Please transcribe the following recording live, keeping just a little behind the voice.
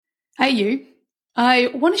Hey you,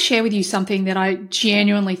 I want to share with you something that I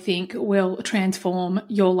genuinely think will transform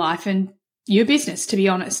your life and your business, to be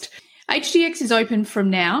honest. HDX is open from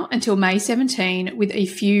now until May 17 with a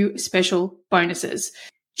few special bonuses.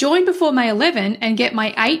 Join before May 11 and get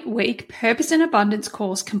my 8-week Purpose and Abundance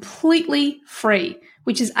course completely free,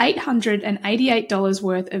 which is $888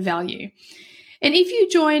 worth of value. And if you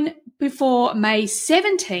join before May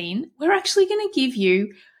 17, we're actually going to give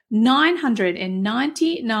you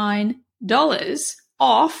 $999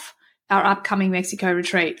 off our upcoming Mexico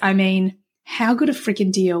retreat. I mean, how good a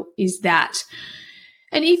freaking deal is that?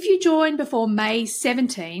 And if you join before May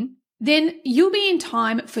 17, then you'll be in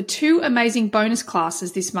time for 2 amazing bonus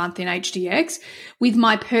classes this month in HDX with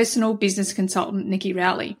my personal business consultant, Nikki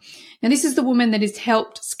Rowley. Now, this is the woman that has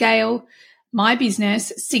helped scale my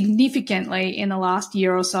business significantly in the last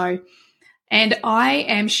year or so. And I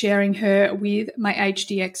am sharing her with my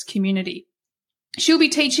HDX community. She'll be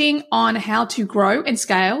teaching on how to grow and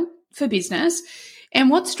scale for business and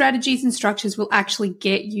what strategies and structures will actually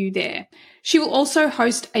get you there. She will also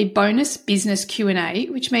host a bonus business Q&A,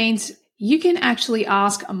 which means you can actually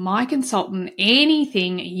ask my consultant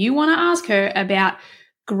anything you want to ask her about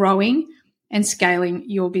growing and scaling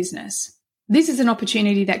your business. This is an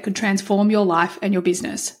opportunity that could transform your life and your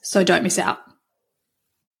business, so don't miss out.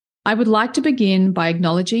 I would like to begin by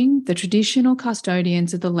acknowledging the traditional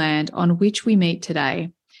custodians of the land on which we meet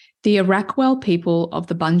today, the Arakwal people of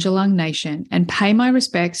the Bundjalung Nation, and pay my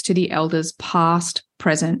respects to the elders past,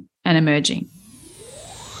 present, and emerging.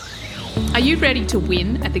 Are you ready to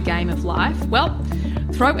win at the game of life? Well,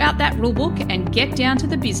 throw out that rulebook and get down to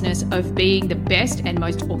the business of being the best and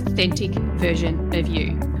most authentic version of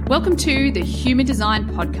you. Welcome to the Human Design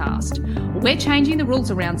Podcast. We're changing the rules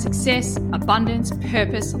around success, abundance,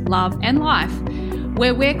 purpose, love, and life,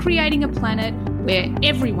 where we're creating a planet where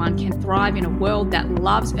everyone can thrive in a world that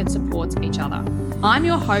loves and supports each other. I'm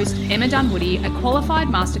your host, Emma Dunwoody, a qualified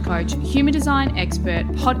master coach, human design expert,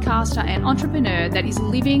 podcaster, and entrepreneur that is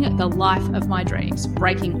living the life of my dreams,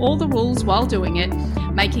 breaking all the rules while doing it,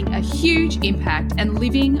 making a huge impact, and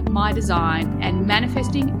living my design and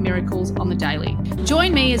manifesting miracles on the daily.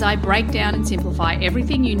 Join me as I break down and simplify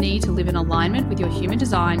everything you need to live in alignment with your human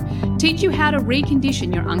design, teach you how to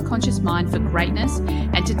recondition your unconscious mind for greatness,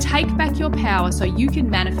 and to take back your power so you can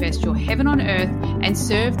manifest your heaven on earth and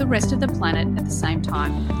serve the rest of the planet at the same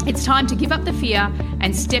time. It's time to give up the fear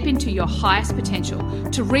and step into your highest potential,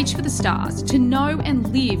 to reach for the stars, to know and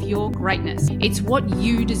live your greatness. It's what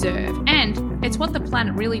you deserve, and it's what the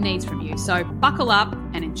planet really needs from you. So buckle up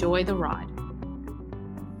and enjoy the ride.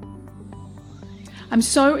 I'm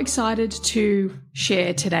so excited to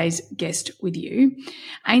share today's guest with you.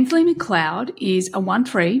 Ainslie MacLeod is a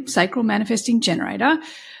 1-3 sacral manifesting generator,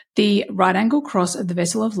 the right angle cross of the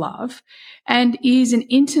vessel of love, and is an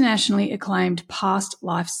internationally acclaimed past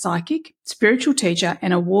life psychic, spiritual teacher,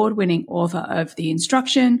 and award-winning author of The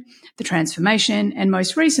Instruction, The Transformation, and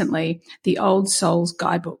most recently, The Old Soul's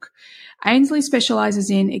Guidebook. Ainslie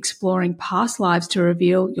specializes in exploring past lives to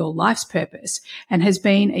reveal your life's purpose and has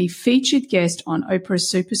been a featured guest on Oprah's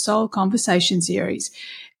Super Soul Conversation series.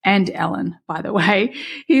 And Ellen, by the way.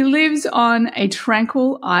 He lives on a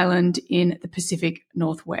tranquil island in the Pacific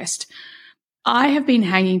Northwest. I have been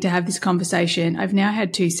hanging to have this conversation. I've now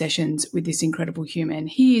had 2 sessions with this incredible human.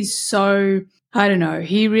 He is so, I don't know,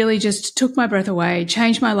 he really just took my breath away,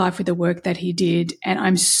 changed my life with the work that he did, and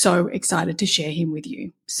I'm so excited to share him with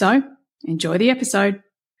you. So enjoy the episode.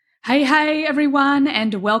 Hey, everyone,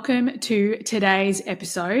 and welcome to today's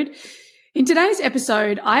episode. In today's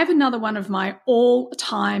episode, I have another one of my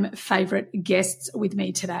all-time favorite guests with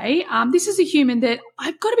me today. This is a human that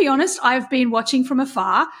I've got to be honest, I've been watching from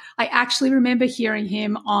afar. I actually remember hearing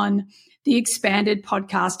him on the Expanded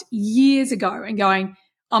podcast years ago and going,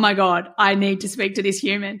 oh my God, I need to speak to this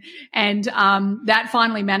human. And that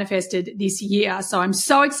finally manifested this year. So I'm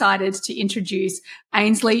so excited to introduce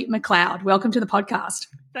Ainslie MacLeod. Welcome to the podcast.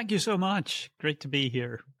 Thank you so much. Great to be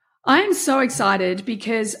here. I am so excited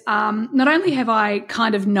because not only have I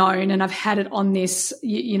kind of known and I've had it on this,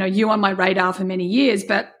 you on my radar for many years,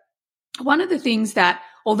 but one of the things that,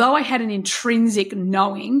 although I had an intrinsic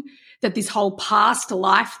knowing that this whole past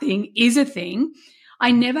life thing is a thing,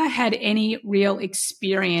 I never had any real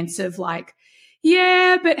experience of like,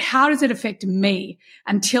 yeah, but how does it affect me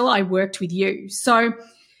until I worked with you? So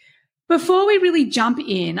before we really jump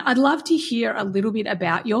in, I'd love to hear a little bit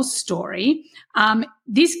about your story.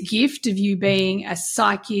 This gift of you being a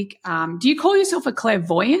psychic, do you call yourself a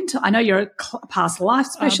clairvoyant? I know you're a past life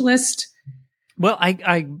specialist. Well,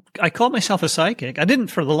 I called myself a psychic. I didn't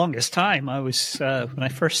for the longest time. I was when I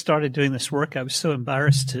first started doing this work, I was so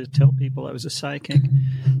embarrassed to tell people I was a psychic.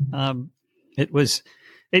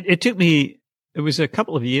 It took me. It was a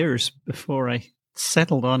couple of years before I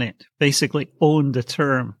settled on it. Basically, owned the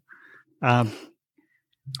term. And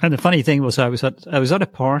the funny thing was, I was at a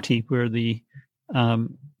party where the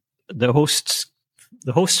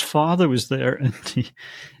host's father was there, and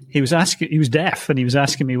he was deaf, and he was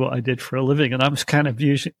asking me what I did for a living, and I was kind of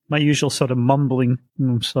my usual sort of mumbling,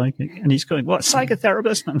 psychic, and he's going, "What,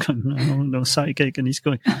 psychotherapist?" And I'm going, no, psychic, and he's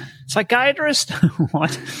going, "Psychiatrist?"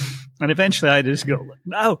 What? And eventually I just go,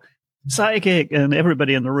 "No, psychic," and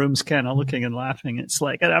everybody in the room's kind of looking and laughing. It's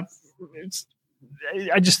like,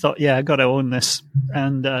 I just thought, yeah, I got to own this.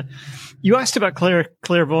 And you asked about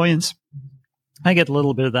clairvoyance. I get a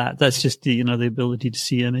little bit of that. That's just the ability to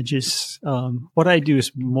see images. What I do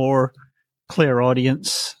is more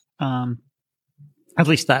clairaudience. At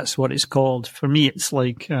least that's what it's called. For me, it's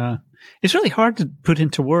like, it's really hard to put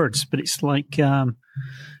into words, but it's like, how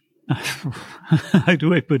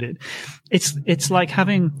do I put it? It's like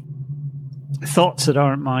having thoughts that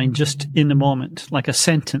aren't mine just in the moment, like a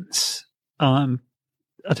sentence,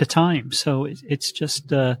 at a time. So it's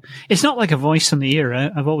just, it's not like a voice in the ear.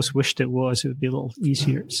 I've always wished it was. It would be a little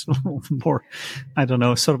easier. It's a little more, I don't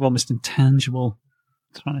know, sort of almost intangible.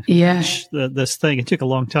 Trying to finish this thing. It took a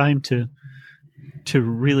long time to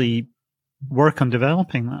really work on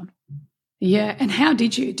developing that. Yeah. And how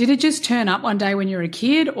did it just turn up one day when you were a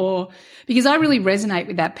kid, or because I really resonate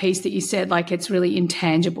with that piece that you said, like it's really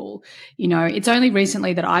intangible. It's only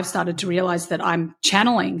recently that I've started to realize that I'm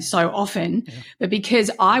channeling so often, but because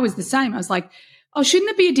I was the same, I was like, oh, shouldn't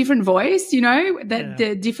it be a different voice?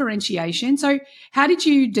 The differentiation. So how did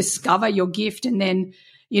you discover your gift and then,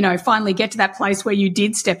 finally get to that place where you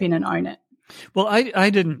did step in and own it? Well, I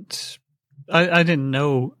didn't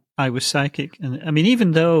know I was psychic. And I mean,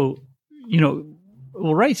 even though,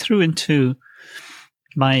 right through into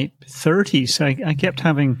my 30s, I kept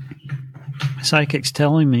having psychics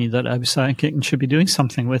telling me that I was psychic and should be doing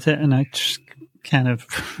something with it. And I just kind of,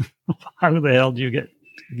 how the hell do you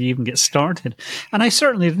even get started? And I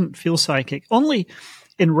certainly didn't feel psychic. Only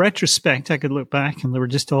in retrospect, I could look back and there were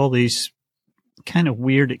just all these kind of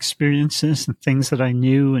weird experiences and things that I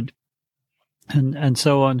knew and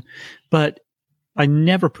so on. But I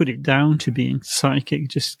never put it down to being psychic,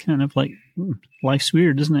 just kind of like, life's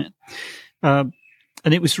weird, isn't it? And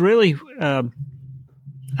it was really, I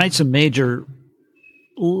had some major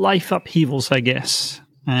life upheavals, I guess.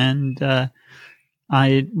 And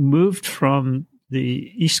I moved from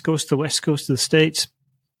the East Coast to the West Coast of the States.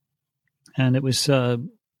 And it was, there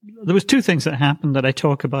was two things that happened that I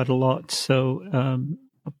talk about a lot. So,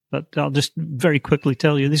 but I'll just very quickly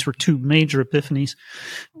tell you, these were two major epiphanies.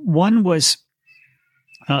 One was,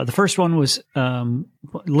 the first one was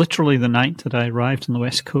literally the night that I arrived on the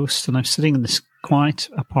West Coast, and I'm sitting in this quiet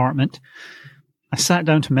apartment. I sat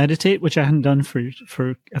down to meditate, which I hadn't done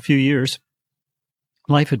for a few years.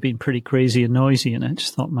 Life had been pretty crazy and noisy, and I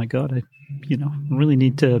just thought, my God, I really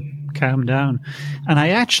need to calm down. And I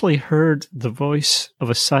actually heard the voice of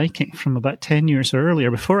a psychic from about 10 years earlier,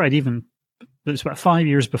 it was about 5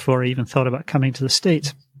 years before I even thought about coming to the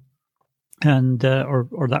States. And,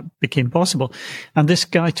 or that became possible. And this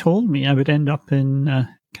guy told me I would end up in,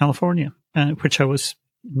 California, which I was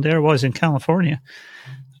in California.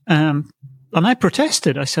 And I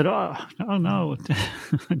protested. I said, oh no,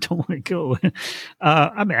 I don't want to go.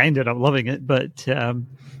 I ended up loving it, but,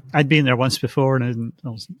 I'd been there once before and I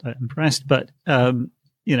wasn't that impressed. But, I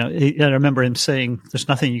remember him saying, there's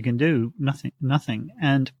nothing you can do, nothing.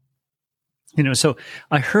 And, so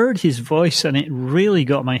I heard his voice and it really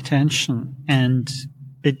got my attention, and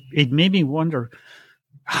it made me wonder,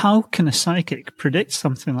 how can a psychic predict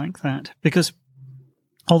something like that? Because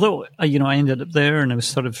although, I ended up there and I was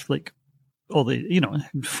sort of like all the,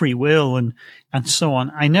 free will and so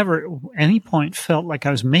on, I never at any point felt like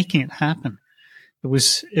I was making it happen. It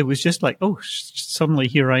was just like, oh, suddenly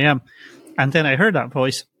here I am. And then I heard that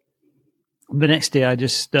voice. The next day I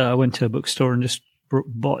just went to a bookstore and just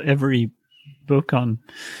bought every book on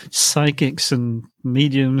psychics and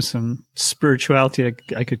mediums and spirituality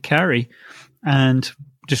I could carry, and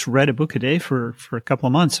just read a book a day for a couple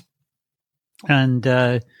of months. And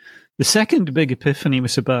the second big epiphany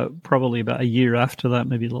was probably about a year after that,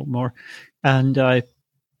 maybe a little more. And I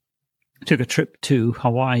took a trip to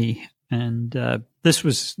Hawaii, and this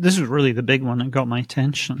was really the big one that got my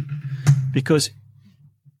attention, because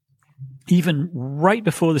even right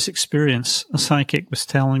before this experience, a psychic was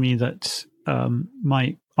telling me that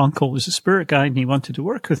my uncle was a spirit guide and he wanted to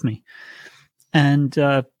work with me. And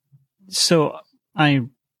so the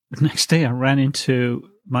next day I ran into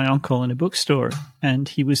my uncle in a bookstore, and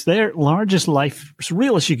he was there, large as life, as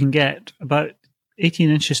real as you can get, about 18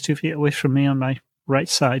 inches, 2 feet away from me on my right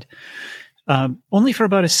side, only for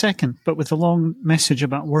about a second, but with a long message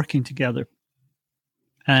about working together.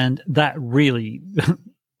 And that really,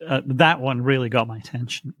 that one really got my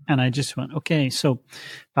attention. And I just went, okay. So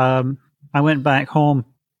I went back home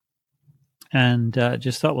and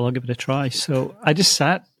just thought, well, I'll give it a try. So I just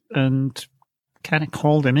sat and kind of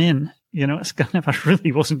called him in. It's kind of, I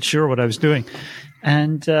really wasn't sure what I was doing.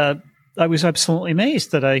 And I was absolutely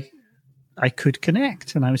amazed that I could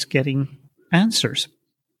connect and I was getting answers.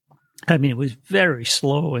 I mean, it was very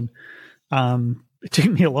slow, and it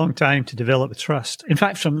took me a long time to develop a trust. In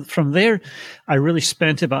fact, from there, I really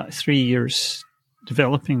spent about 3 years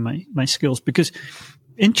developing my skills, because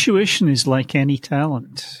intuition is like any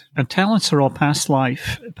talent, and talents are all past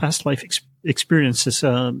life experiences,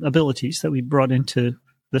 abilities that we brought into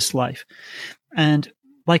this life. And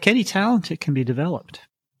like any talent, it can be developed.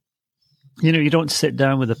 You don't sit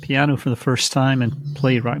down with a piano for the first time and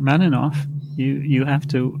play Rachmaninoff. You have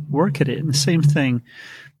to work at it. And the same thing,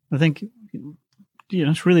 I think,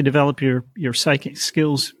 to really develop your psychic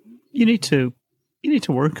skills, you need to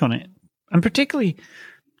work on it, and particularly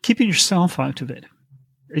keeping yourself out of it.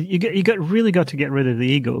 You really got to get rid of the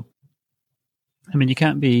ego. I mean, you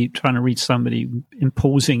can't be trying to read somebody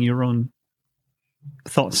imposing your own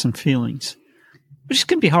thoughts and feelings, which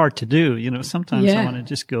can be hard to do. Sometimes I want to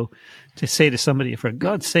just go to say to somebody, for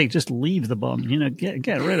God's sake, just leave the bum,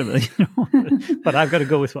 get rid of it. But I've got to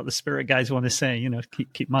go with what the spirit guys want to say,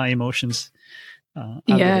 keep my emotions.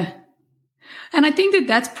 Yeah. And I think that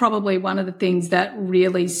that's probably one of the things that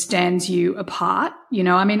really stands you apart.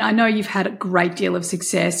 I mean, I know you've had a great deal of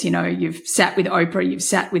success. You've sat with Oprah, you've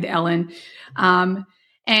sat with Ellen.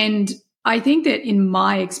 And I think that in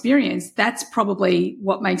my experience, that's probably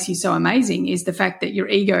what makes you so amazing, is the fact that your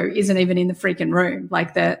ego isn't even in the freaking room.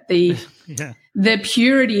 Like the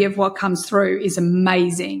purity of what comes through is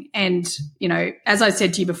amazing. And, as I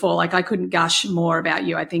said to you before, like, I couldn't gush more about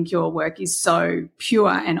you. I think your work is so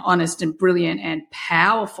pure and honest and brilliant and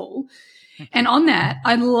powerful. And on that,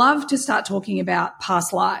 I'd love to start talking about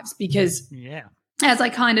past lives, because as I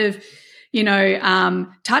kind of,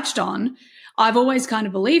 touched on, I've always kind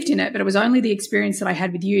of believed in it, but it was only the experience that I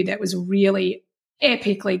had with you that was really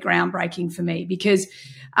epically groundbreaking for me. Because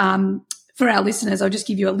for our listeners, I'll just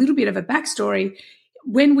give you a little bit of a backstory.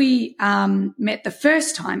 When we met the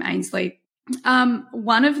first time, Ainslie,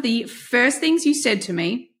 one of the first things you said to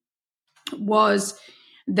me was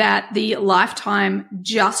that the lifetime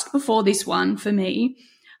just before this one for me,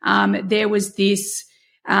 there was this,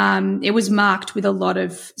 it was marked with a lot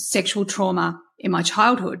of sexual trauma in my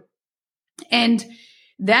childhood. And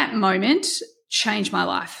that moment changed my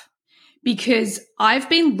life, because I've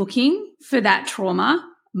been looking for that trauma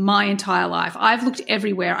my entire life. I've looked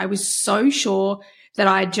everywhere. I was so sure that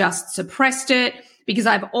I just suppressed it, because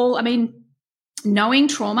knowing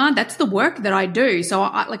trauma, that's the work that I do. So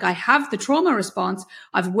I have the trauma response.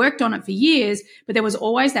 I've worked on it for years, but there was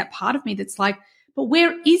always that part of me that's like, but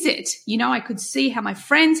where is it? I could see how my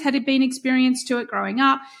friends had been experienced to it growing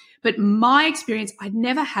up. But my experience, I'd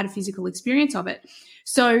never had a physical experience of it.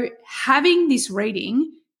 So having this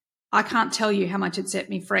reading, I can't tell you how much it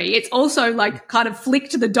set me free. It's also like kind of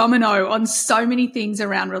flicked the domino on so many things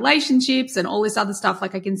around relationships and all this other stuff.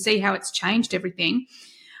 Like, I can see how it's changed everything.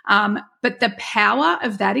 But the power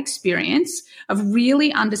of that experience of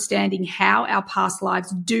really understanding how our past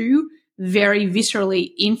lives do very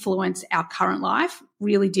viscerally influence our current life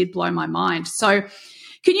really did blow my mind. So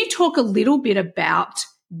can you talk a little bit about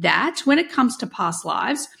that when it comes to past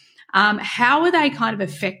lives? How are they kind of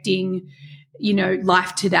affecting,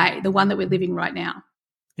 life today, the one that we're living right now?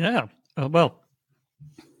 Yeah. Well,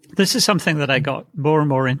 this is something that I got more and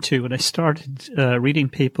more into when I started reading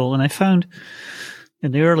people. And I found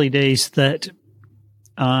in the early days that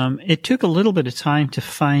it took a little bit of time to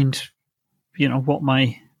find, what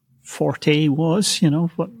my forte was,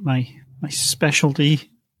 what my specialty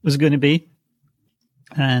was going to be.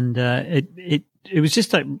 And it was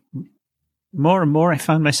just like more and more I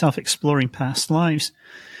found myself exploring past lives,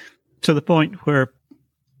 to the point where,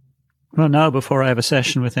 well, now before I have a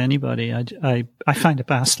session with anybody, I find a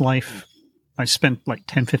past life. I spent like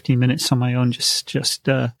 10, 15 minutes on my own, just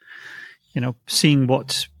seeing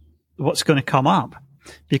what's going to come up.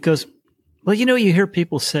 Because, well, you hear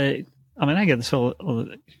people say, I get this not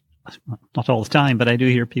all the time, but I do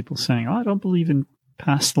hear people saying, I don't believe in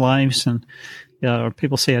past lives, and or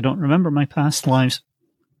people say, I don't remember my past lives.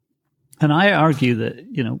 And I argue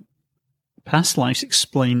that, past lives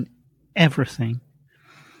explain everything.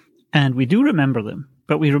 And we do remember them,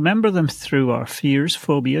 but we remember them through our fears,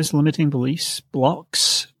 phobias, limiting beliefs,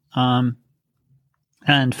 blocks,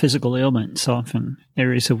 and physical ailments, often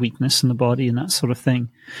areas of weakness in the body and that sort of thing.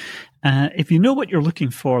 If you know what you're looking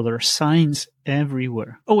for, there are signs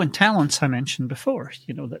everywhere. Oh, and talents I mentioned before,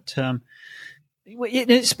 that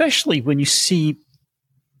especially when you see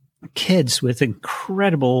kids with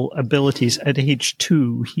incredible abilities at age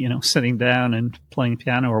 2, sitting down and playing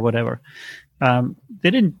piano or whatever. They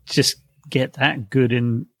didn't just get that good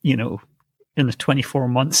in the 24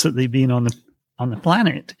 months that they've been on the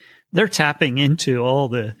planet. They're tapping into all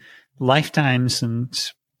the lifetimes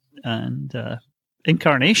and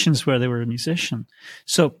incarnations where they were a musician.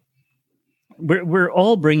 So we're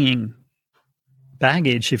all bringing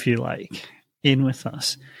baggage, if you like, in with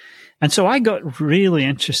us. And so I got really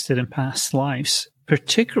interested in past lives,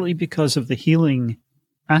 particularly because of the healing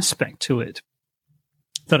aspect to it,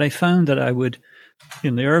 that I found that I would,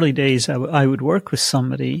 in the early days, I would work with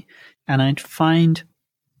somebody and I'd find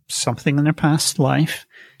something in their past life.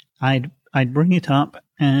 I'd bring it up,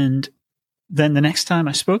 and then the next time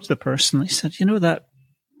I spoke to the person, they said, that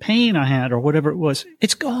pain I had or whatever it was,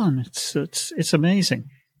 it's gone. It's amazing.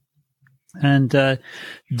 And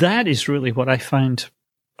that is really what I find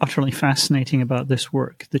utterly fascinating about this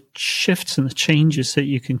work. The shifts and the changes that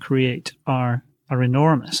you can create are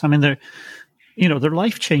enormous. I mean, they're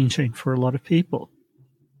life-changing for a lot of people.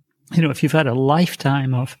 If you've had a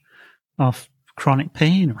lifetime of chronic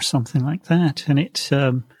pain or something like that, and it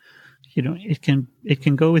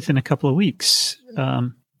can go within a couple of weeks,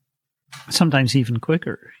 sometimes even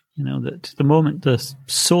quicker. That the moment the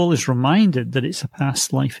soul is reminded that it's a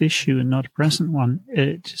past life issue and not a present one,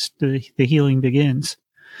 the healing begins.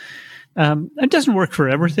 It doesn't work for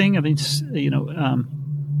everything. I mean,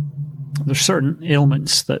 there's certain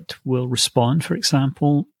ailments that will respond. For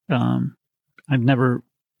example, I've never,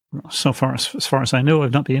 as far as I know,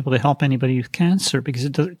 I've not been able to help anybody with cancer because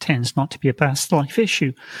it tends not to be a past life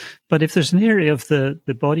issue. But if there's an area of the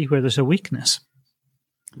body where there's a weakness,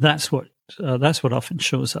 that's what often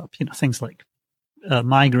shows up. Things like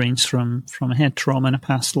migraines from a head trauma in a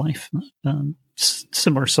past life.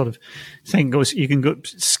 Similar sort of thing goes. You can go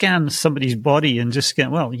scan somebody's body and just get,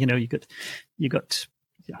 you got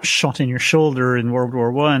shot in your shoulder in World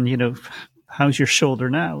War I. How's your shoulder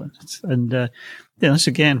now? And that's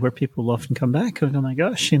again where people often come back and go, oh my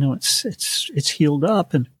gosh, it's healed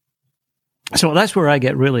up. And so that's where I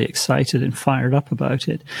get really excited and fired up about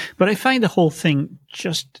it. But I find the whole thing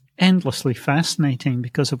just endlessly fascinating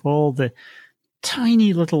because of all the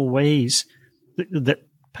tiny little ways that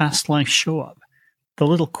past lives show up, the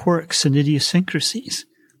little quirks and idiosyncrasies,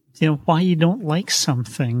 why you don't like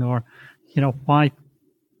something, or, why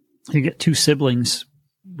you get two siblings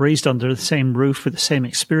raised under the same roof with the same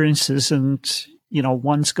experiences, and,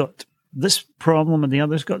 one's got this problem and the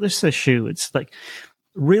other's got this issue. It's like,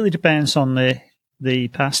 really depends on the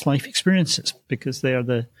past life experiences, because they are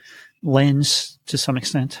the lens to some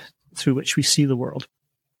extent through which we see the world.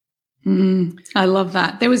 I love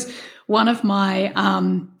that. There was one of my,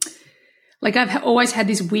 I've always had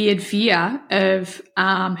this weird fear of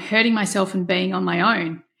hurting myself and being on my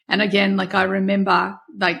own. And again, I remember,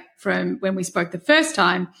 from when we spoke the first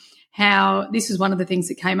time, how this was one of the things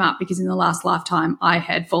that came up, because in the last lifetime I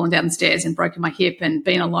had fallen down the stairs and broken my hip and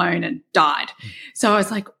been alone and died. So I was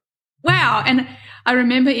like, wow. And I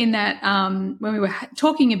remember in that, when we were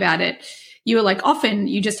talking about it, you were like, often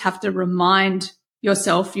you just have to remind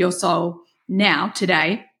yourself, your soul now,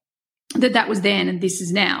 today, that was then and this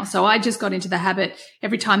is now. So I just got into the habit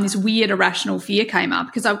every time this weird irrational fear came up,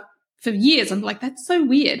 because for years I'm like, that's so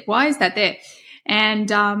weird. Why is that there?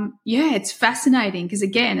 And it's fascinating, because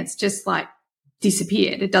again, it's just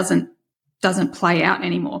disappeared. It doesn't play out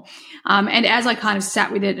anymore. And as I kind of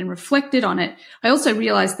sat with it and reflected on it, I also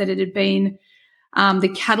realized that it had been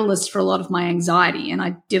the catalyst for a lot of my anxiety. And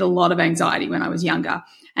I did a lot of anxiety when I was younger.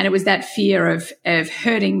 And it was that fear of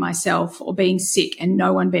hurting myself or being sick and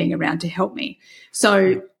no one being around to help me.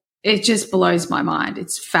 So it just blows my mind.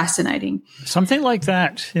 It's fascinating. Something like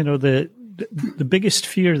that, the biggest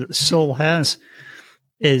fear that the soul has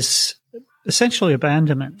is essentially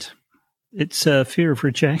abandonment. It's a fear of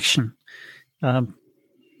rejection. And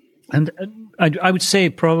I would say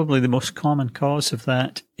probably the most common cause of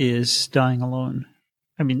that is dying alone.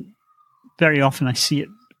 I mean, very often I see it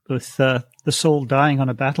with the soul dying on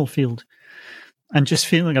a battlefield and just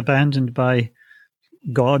feeling abandoned by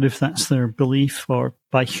God, if that's their belief, or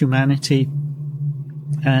by humanity.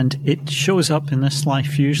 And it shows up in this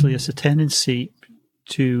life usually as a tendency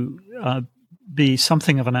to be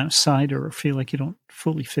something of an outsider or feel like you don't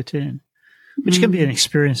fully fit in, which can be an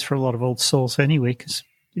experience for a lot of old souls anyway, because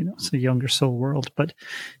it's a younger soul world. But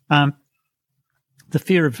the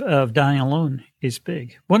fear of dying alone is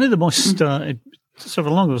big. One of the most, sort of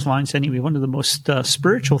along those lines anyway, one of the most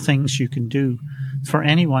spiritual things you can do for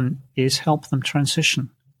anyone is help them transition.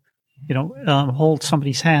 Hold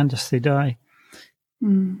somebody's hand as they die.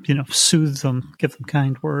 Soothe them, give them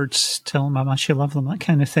kind words, tell them how much you love them, that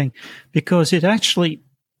kind of thing. Because it actually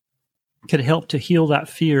could help to heal that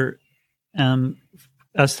fear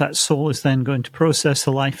as that soul is then going to process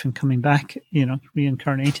the life and coming back,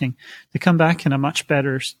 reincarnating. They come back in a much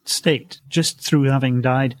better state just through having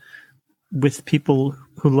died with people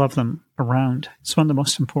who love them around. It's one of the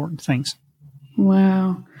most important things.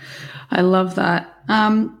 Wow. I love that.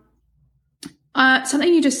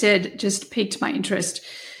 Something you just said just piqued my interest.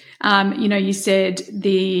 You said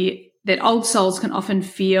that old souls can often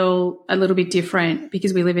feel a little bit different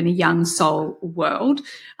because we live in a young soul world.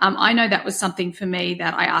 I know that was something for me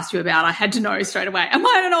that I asked you about. I had to know straight away, am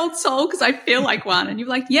I an old soul? Because I feel like one. And you're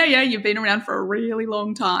like, yeah, you've been around for a really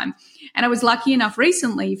long time. And I was lucky enough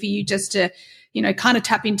recently for you just to, kind of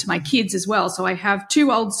tap into my kids as well. So I have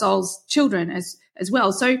 2 old souls children as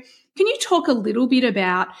well. So can you talk a little bit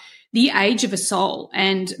about the age of a soul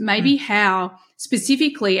and maybe how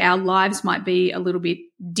specifically our lives might be a little bit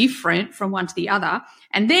different from one to the other?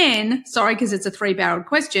 And then, sorry, because it's a 3-barreled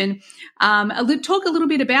question, talk a little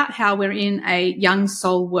bit about how we're in a young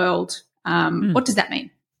soul world. What does that mean?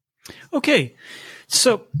 Okay.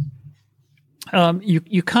 So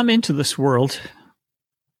you come into this world,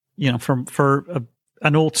 for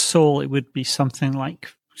an old soul, it would be something like,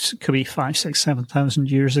 could be 5,000, 6,000, 7,000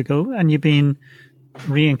 years ago, and you've been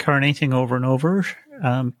reincarnating over and over.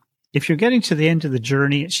 If you're getting to the end of the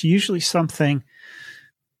journey, it's usually something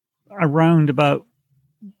around about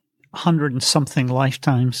 100 and something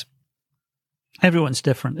lifetimes. Everyone's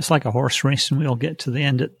different. It's like a horse race, and we all get to the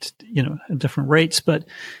end at different rates. But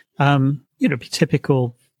be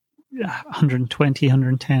typical 120,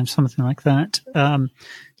 110, something like that,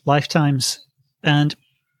 lifetimes. And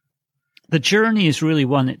the journey is really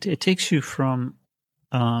one. It takes you from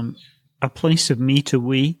a place of me to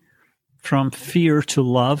we, from fear to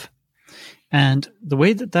love. And the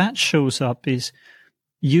way that shows up is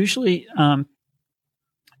usually, in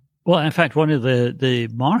fact, one of the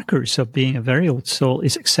markers of being a very old soul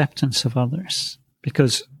is acceptance of others,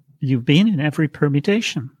 because you've been in every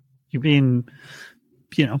permutation. You've been,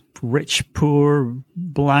 rich, poor,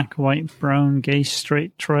 black, white, brown, gay,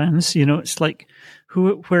 straight, trans. It's like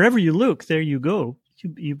wherever you look, there you go.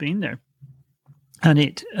 You've been there. And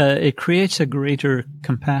it creates a greater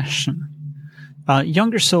compassion.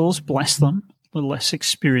 Younger souls, bless them, a little less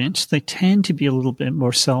experienced, they tend to be a little bit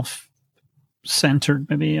more self-centered,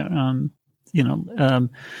 maybe.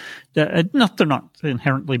 They're not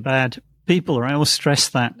inherently bad people, or I always stress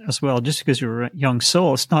that as well. Just because you're a young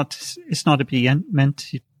soul, it's not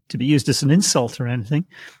meant to be used as an insult or anything.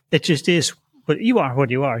 It just is what you are.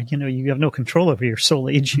 What you are. You have no control over your soul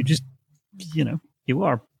age. You just, you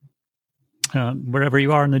are. Wherever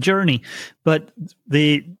you are in the journey. But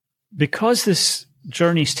because this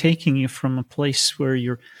journey is taking you from a place where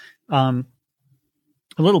you're a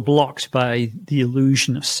little blocked by the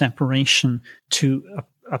illusion of separation to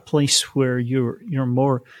a place where you're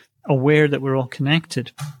more aware that we're all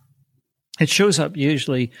connected, it shows up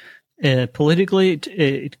usually politically.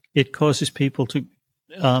 It causes people to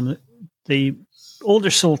the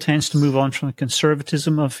older soul tends to move on from the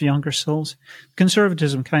conservatism of younger souls.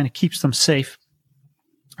 Conservatism kind of keeps them safe.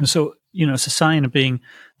 And so, it's a sign of being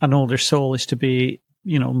an older soul is to be,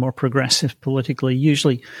 more progressive politically,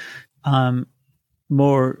 usually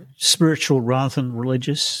more spiritual rather than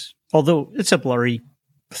religious, although it's a blurry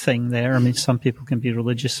thing there. I mean, some people can be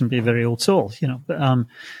religious and be a very old soul,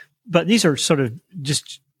 but these are sort of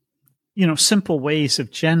just, simple ways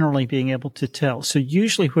of generally being able to tell. So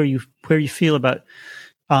usually where you feel about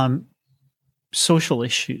social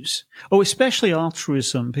issues, especially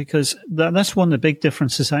altruism, because that's one of the big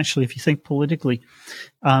differences, actually, if you think politically.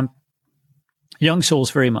 Young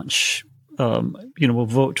souls very much, will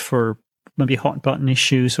vote for maybe hot button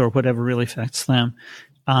issues or whatever really affects them,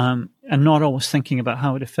 and not always thinking about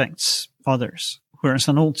how it affects others. Whereas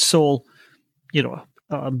an old soul,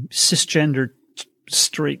 cisgendered,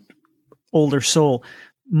 straight, older soul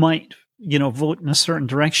might, vote in a certain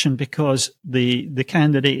direction because the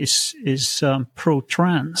candidate is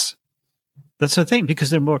pro-trans. That's the thing, because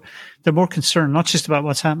they're more concerned not just about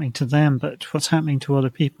what's happening to them, but what's happening to other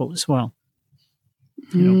people as well.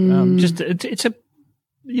 It's a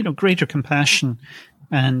greater compassion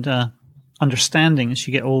and understanding as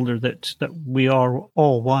you get older that we are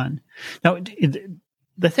all one. Now,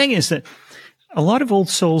 the thing is that a lot of old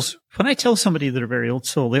souls, when I tell somebody they're a very old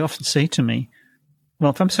soul, they often say to me,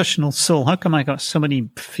 well, if I'm such an old soul, how come I got so many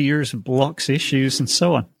fears, blocks, issues, and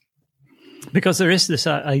so on? Because there is this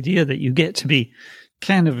idea that you get to be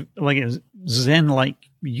kind of like a Zen-like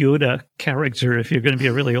Yoda character if you're going to be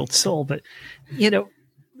a really old soul. But,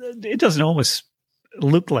 it doesn't always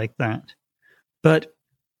look like that. But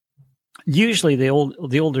usually the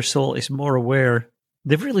older soul is more aware.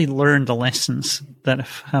 They've really learned the lessons that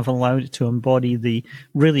have allowed it to embody the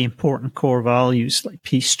really important core values like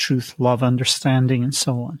peace, truth, love, understanding, and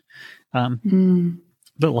so on. A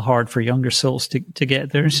little hard for younger souls to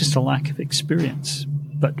get there. It's just a lack of experience.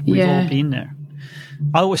 But we've all been there.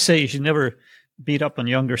 I always say you should never beat up on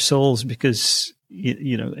younger souls because,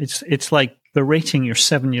 it's like they're rating your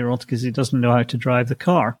 7-year-old because he doesn't know how to drive the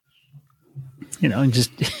car. And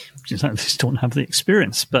just don't have the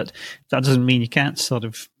experience. But that doesn't mean you can't sort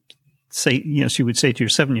of say, she would say to your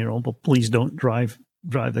 7-year-old, well, please don't drive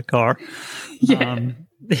the car. Yeah.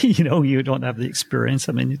 You don't have the experience.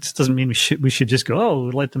 I mean, it doesn't mean we should just go,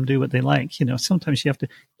 oh, let them do what they like. Sometimes you have to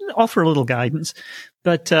offer a little guidance.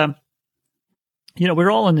 But,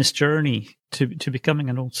 we're all on this journey to becoming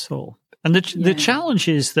an old soul. And the challenge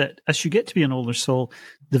is that as you get to be an older soul,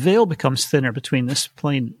 the veil becomes thinner between this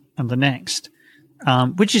plane and the next,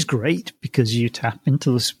 which is great because you tap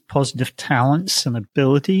into those positive talents and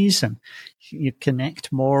abilities and you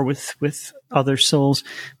connect more with other souls.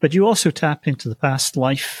 But you also tap into the past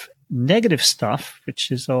life negative stuff,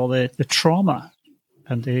 which is all the trauma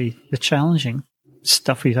and the challenging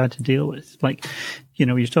stuff we've had to deal with. Like,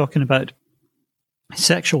 you're talking about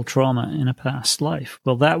sexual trauma in a past life.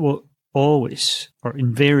 Well, that will always or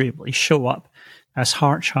invariably show up as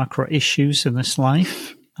heart chakra issues in this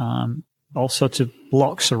life. All sorts of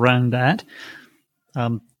blocks around that.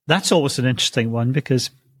 That's always an interesting one because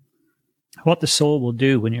what the soul will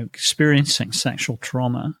do when you're experiencing sexual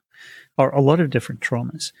trauma or a lot of different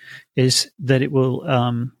traumas is that it will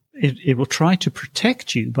try to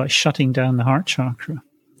protect you by shutting down the heart chakra.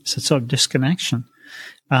 It's a sort of disconnection.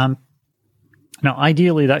 Now,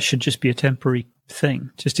 ideally, that should just be a temporary thing,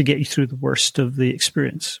 just to get you through the worst of the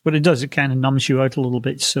experience. What it does, it kind of numbs you out a little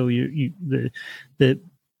bit, so the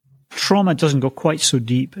trauma doesn't go quite so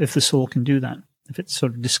deep if the soul can do that, if it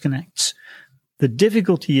sort of disconnects. The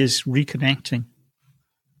difficulty is reconnecting.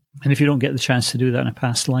 And if you don't get the chance to do that in a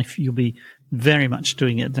past life, you'll be very much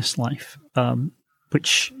doing it this life,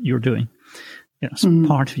 which you're doing. So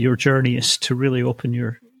part of your journey is to really open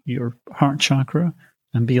your heart chakra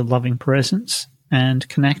and be a loving presence and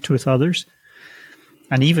connect with others.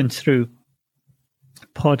 And even through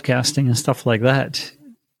podcasting and stuff like that,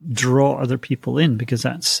 draw other people in because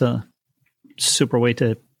that's a super way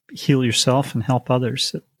to heal yourself and help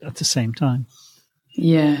others at the same time.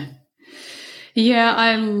 Yeah. Yeah,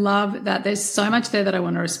 I love that. There's so much there that I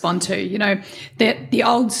want to respond to. The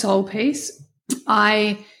old soul piece,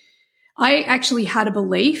 I actually had a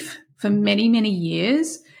belief for many, many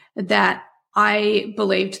years that I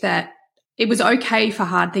believed that it was okay for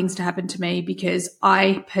hard things to happen to me because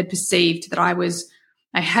I had perceived that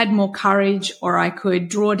I had more courage or I could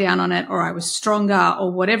draw down on it or I was stronger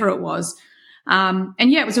or whatever it was.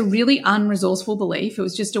 It was a really unresourceful belief. It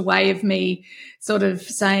was just a way of me sort of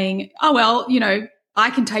saying, oh, well, I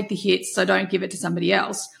can take the hits, so don't give it to somebody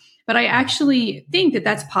else. But I actually think that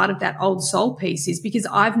that's part of that old soul piece is because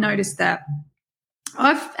I've noticed that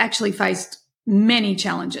I've actually faced many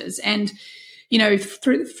challenges and,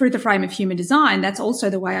 through the frame of human design, that's also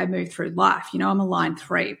the way I move through life. I'm a line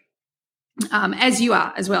 3, as you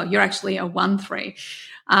are as well. You're actually a 1-3.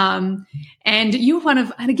 And you're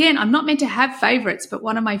and again, I'm not meant to have favorites, but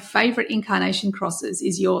one of my favorite incarnation crosses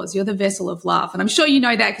is yours. You're the vessel of love. And I'm sure you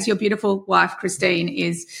know that because your beautiful wife, Christine,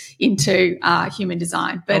 is into human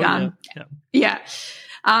design. But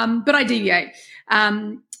but I deviate.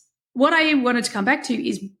 What I wanted to come back to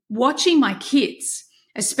is watching my kids,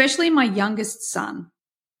 especially my youngest son.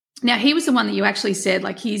 Now, he was the one that you actually said,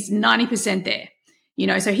 like, he's 90% there.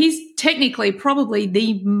 So he's technically probably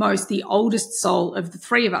the oldest soul of the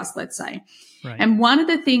 3 of us, let's say. Right. And one of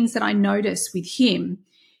the things that I notice with him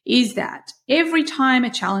is that every time a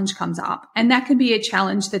challenge comes up, and that can be a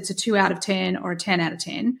challenge that's a 2 out of 10 or a 10 out of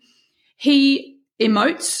 10, he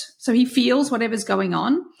emotes. So he feels whatever's going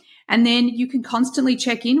on. And then you can constantly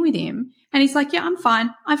check in with him. And he's like, yeah, I'm fine.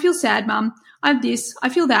 I feel sad, Mum. I have this. I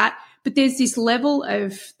feel that. But there's this level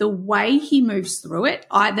of the way he moves through it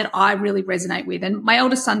that I really resonate with. And my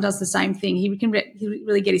oldest son does the same thing. He can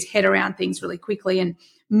really get his head around things really quickly and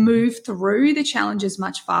move through the challenges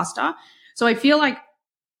much faster. So I feel like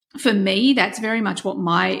for me, that's very much what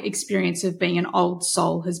my experience of being an old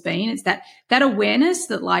soul has been. It's that awareness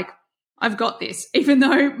that, like, I've got this, even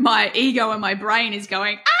though my ego and my brain is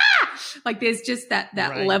going, like there's just that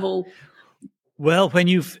Right. level. Well, when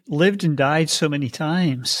you've lived and died so many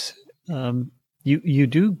times, you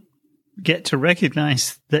do get to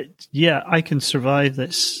recognize that, yeah, I can survive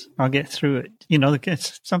this. I'll get through it. You know,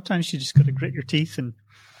 sometimes you just got to grit your teeth and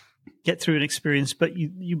get through an experience, but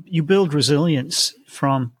you build resilience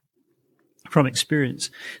from experience.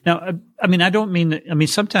 Now, I mean, I don't mean that, I mean,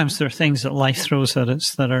 sometimes there are things that life throws at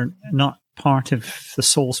us that are not part of the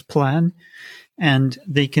soul's plan, and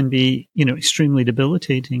they can be, you know, extremely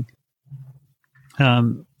debilitating.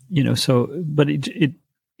 You know, so, but it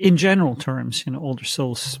in general terms, you know, older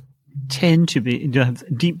souls tend to be,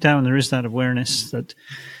 deep down, there is that awareness that,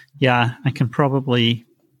 yeah, I can probably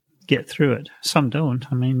get through it. Some don't.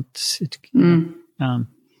 I mean, and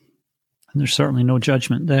there's certainly no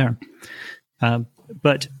judgment there.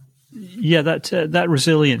 But yeah, that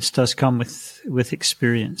resilience does come with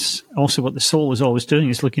experience. Also, what the soul is always doing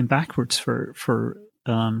is looking backwards for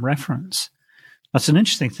reference. That's an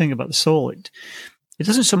interesting thing about the soul. It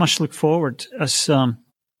doesn't so much look forward as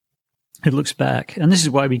it looks back, and this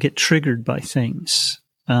is why we get triggered by things.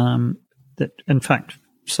 That, in fact,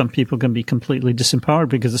 some people can be completely disempowered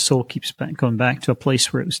because the soul keeps going back to a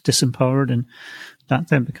place where it was disempowered, and that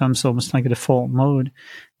then becomes almost like a default mode.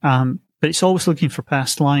 But it's always looking for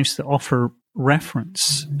past lives that offer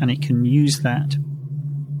reference, and it can use that,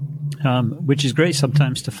 which is great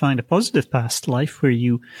sometimes to find a positive past life where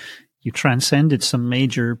you transcended some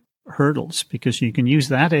major hurdles, because you can use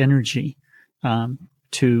that energy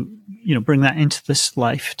to, you know, bring that into this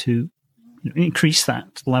life to, you know, increase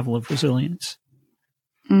that level of resilience.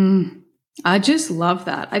 I just love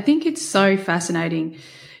that. I think it's so fascinating.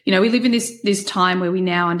 You know, we live in this time where we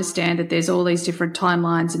now understand that there's all these different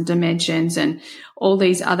timelines and dimensions and all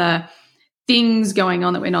these other things going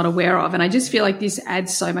on that we're not aware of. And I just feel like this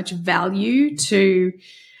adds so much value to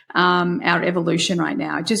our evolution right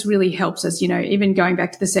now. It just really helps us, you know, even going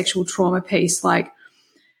back to the sexual trauma piece. Like,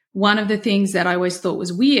 one of the things that I always thought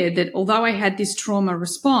was weird, that although I had this trauma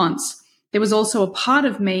response, there was also a part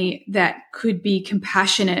of me that could be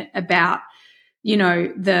compassionate about, you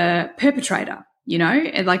know, the perpetrator, you know,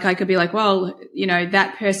 and like I could be like, well, you know,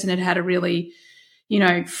 that person had a really, you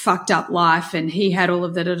know, fucked up life, and he had all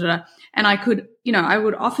of the and I could, you know, I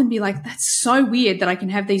would often be like, that's so weird that I can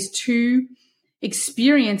have these two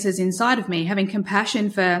experiences inside of me, having compassion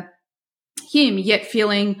for him, yet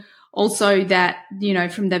feeling also that, you know,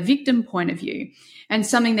 from the victim point of view. And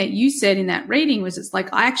something that you said in that reading was, it's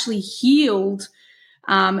like I actually healed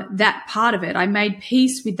that part of it. I made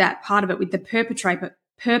peace with that part of it, with the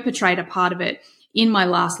perpetrator part of it in my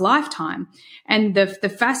last lifetime. And the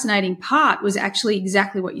fascinating part was actually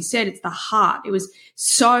exactly what you said. It's the heart. It was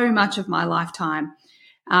so much of my lifetime.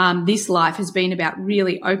 This life has been about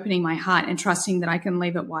really opening my heart and trusting that I can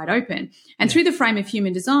leave it wide open. And through the frame of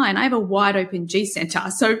human design, I have a wide open G center.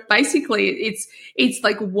 So basically it's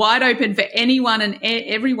like wide open for anyone and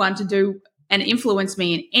everyone to do and influence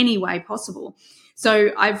me in any way possible.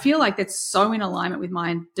 So I feel like that's so in alignment with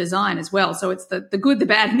my design as well. So it's the good, the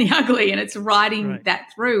bad, and the ugly, and it's riding that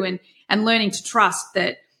through and learning to trust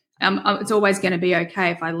that it's always going to be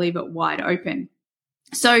okay if I leave it wide open.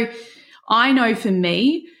 So I know for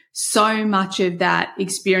me, so much of that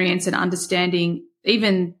experience and understanding,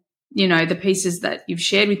 even, you know, the pieces that you've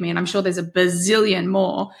shared with me, and I'm sure there's a bazillion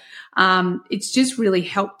more, it's just really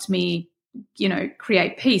helped me, you know,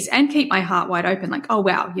 create peace and keep my heart wide open. Like, oh,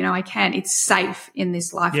 wow, you know, I can. It's safe in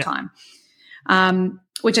this lifetime,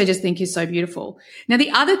 which I just think is so beautiful. Now,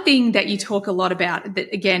 the other thing that you talk a lot about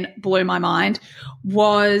that, again, blew my mind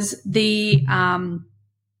was the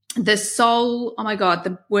soul. Oh my God,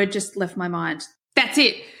 the word just left my mind. That's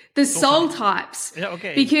it. The soul types. Yeah,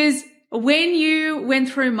 okay. Because when you went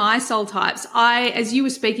through my soul types, as you were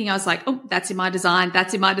speaking, I was like, oh, that's in my design.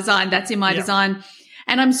 That's in my design. That's in my design.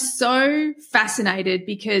 And I'm so fascinated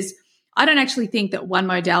because I don't actually think that one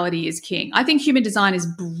modality is king. I think human design is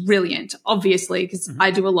brilliant, obviously, because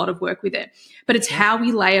I do a lot of work with it. But it's how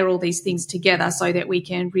we layer all these things together so that we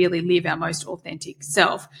can really live our most authentic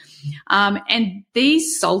self. And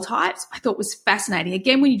these soul types I thought was fascinating.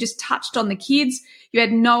 Again, when you just touched on the kids, you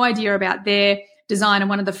had no idea about their design. And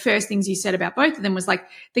one of the first things you said about both of them was like,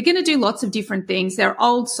 they're going to do lots of different things. They're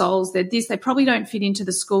old souls. They're this. They probably don't fit into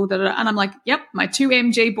the school. And I'm like, yep, my two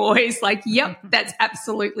MG boys, like, yep, that's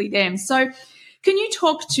absolutely them. So can you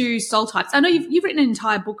talk to soul types? I know you've written an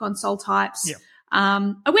entire book on soul types. Yeah.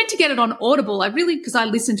 I went to get it on Audible. Because I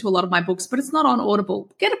listen to a lot of my books, but it's not on Audible.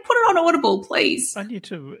 Put it on Audible, please. I need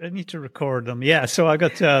to record them. Yeah. So I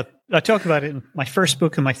talk about it in my first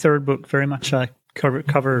book and my third book very much. I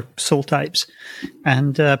cover soul types,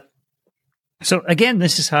 and So again,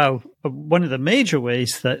 this is how one of the major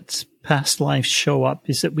ways that past lives show up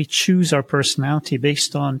is that we choose our personality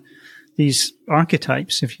based on these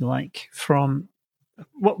archetypes, if you like, from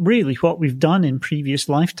what we've done in previous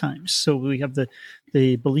lifetimes. So we have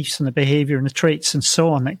the beliefs and the behavior and the traits and so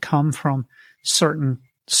on that come from certain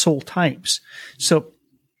soul types. So,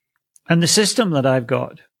 and the system that I've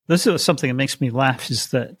got, this is something that makes me laugh, is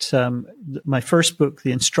that my first book,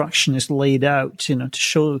 the instruction is laid out, to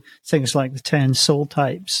show things like the 10 soul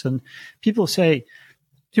types. And people say,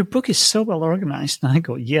 your book is so well organized. And I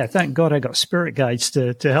go, yeah, thank God I got spirit guides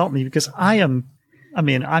to help me, because I'm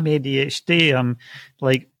ADHD. I'm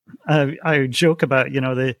like, I joke about,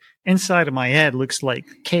 the inside of my head looks like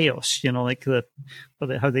chaos, like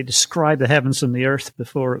how they describe the heavens and the earth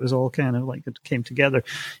before it was all kind of like it came together.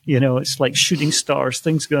 It's like shooting stars,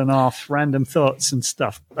 things going off, random thoughts and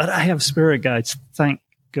stuff. But I have spirit guides, thank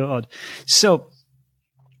God. So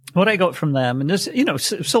what I got from them, and there's,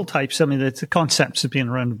 soul types, the concepts have been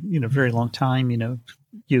around, a very long time,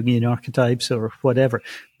 Jungian archetypes or whatever.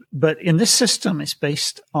 But in this system, it's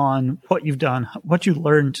based on what you've done, what you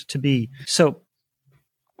learned to be. So,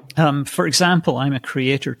 for example, I'm a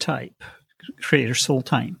creator soul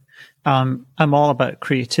type. I'm all about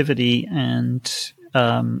creativity and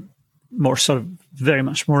more sort of very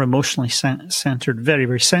much more emotionally centered, very,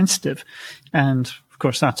 very sensitive. And, of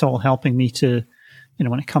course, that's all helping me to,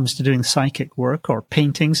 when it comes to doing psychic work or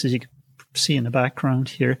paintings, as you can see in the background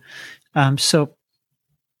here. So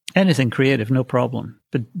anything creative, no problem.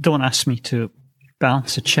 But don't ask me to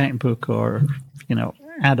balance a checkbook or,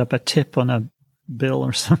 add up a tip on a bill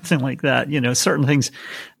or something like that. Certain things,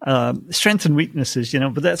 strengths and weaknesses,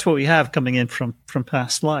 but that's what we have coming in from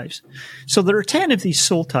past lives. So there are 10 of these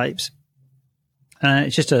soul types.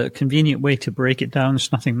 It's just a convenient way to break it down.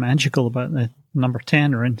 There's nothing magical about the number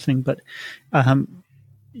 10 or anything, but,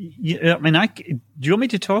 do you want me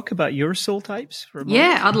to talk about your soul types for a moment?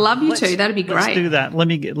 Yeah, I'd love you to. That'd be great. Let's do that. Let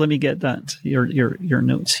me get that, your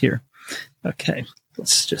notes here. Okay.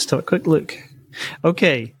 Let's just have a quick look.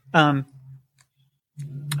 Okay. All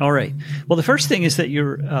right. Well, the first thing is that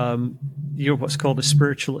you're what's called a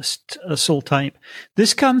spiritualist soul type.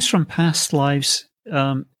 This comes from past lives.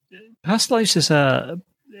 Past lives is a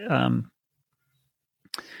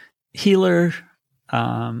healer,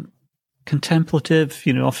 contemplative,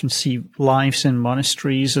 often see lives in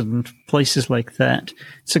monasteries and places like that.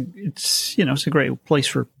 It's a great place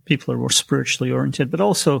for people who are more spiritually oriented, but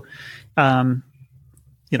also,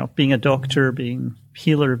 being a doctor, being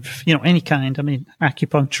healer of, any kind.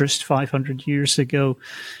 Acupuncturist 500 years ago,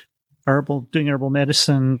 doing herbal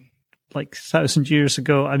medicine like 1,000 years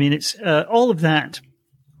ago. It's all of that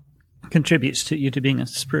contributes to you to being a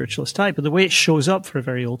spiritualist type. But the way it shows up for a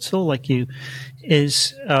very old soul like you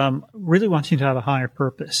is really wanting to have a higher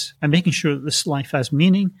purpose and making sure that this life has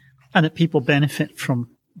meaning and that people benefit from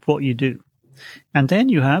what you do. And then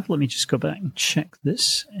you have, let me just go back and check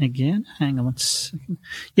this again. Hang on one second.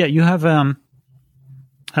 Yeah, you have a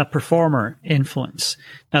performer influence.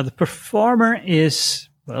 Now, the performer is,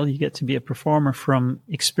 you get to be a performer from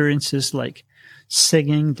experiences like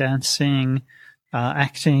singing, dancing,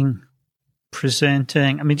 acting,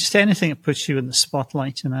 presenting. just anything that puts you in the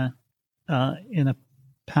spotlight in a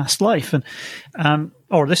past life and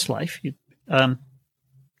or this life. You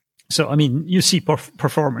see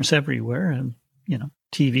performers everywhere, and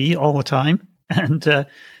TV all the time, and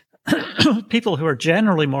people who are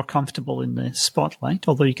generally more comfortable in the spotlight.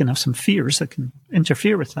 Although you can have some fears that can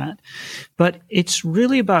interfere with that, but it's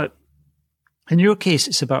really about, in your case,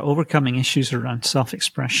 it's about overcoming issues around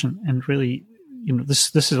self-expression and really.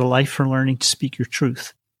 This is a life for learning to speak your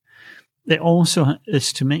truth. It also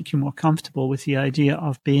is to make you more comfortable with the idea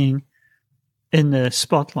of being in the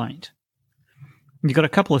spotlight. You've got a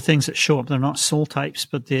couple of things that show up. They're not soul types,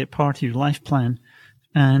 but they're part of your life plan.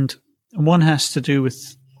 And one has to do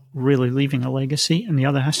with really leaving a legacy, and the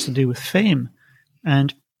other has to do with fame.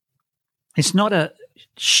 And it's not a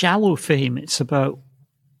shallow fame. It's the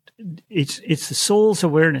soul's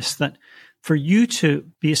awareness that for you to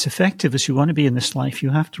be as effective as you want to be in this life, you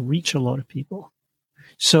have to reach a lot of people.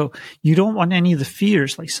 So you don't want any of the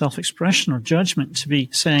fears like self-expression or judgment to be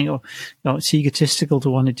saying, oh, no, it's egotistical to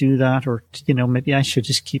want to do that, or, maybe I should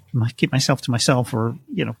just keep myself to myself, or,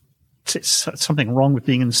 it's something wrong with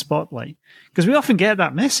being in the spotlight. Because we often get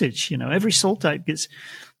that message, every soul type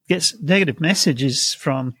gets negative messages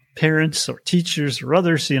from parents or teachers or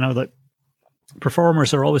others, that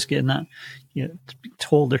performers are always getting that,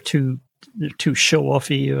 told they're too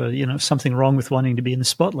show-offy, or, something wrong with wanting to be in the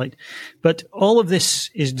spotlight. But all of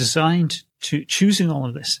this is designed choosing all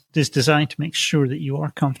of this is designed to make sure that you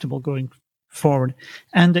are comfortable going forward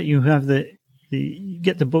and that you have the you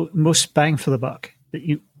get the most bang for the buck, that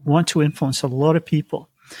you want to influence a lot of people.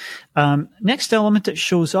 Next element that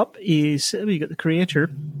shows up is you got the creator.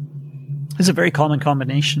 It's a very common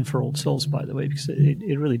combination for old souls, by the way, because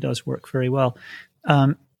it really does work very well.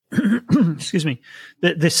 Excuse me.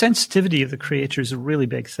 The sensitivity of the creator is a really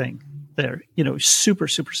big thing there, super,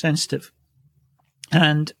 super sensitive.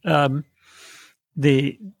 And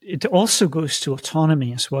it also goes to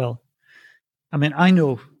autonomy as well. I mean, I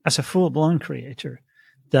know as a full-blown creator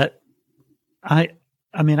that I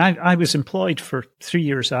was employed for 3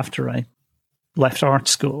 years after I left art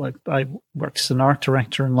school. I worked as an art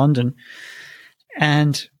director in London.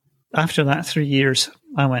 And after that 3 years,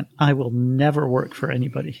 I went, I will never work for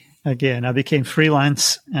anybody again. I became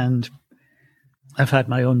freelance, and I've had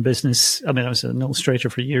my own business. I mean, I was an illustrator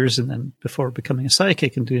for years, and then before becoming a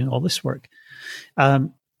psychic and doing all this work,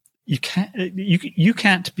 you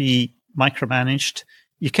can't be micromanaged.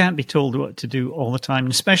 You can't be told what to do all the time,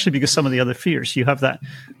 especially because some of the other fears, you have that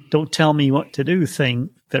 "don't tell me what to do"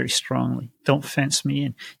 thing very strongly. Don't fence me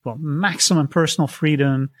in. You want maximum personal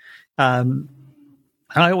freedom.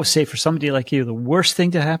 I always say, for somebody like you, the worst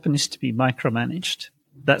thing to happen is to be micromanaged.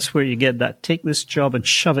 That's where you get that "take this job and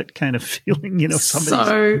shove it" kind of feeling,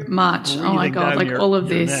 so much. Oh my God, like all of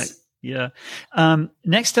this. Neck. Yeah.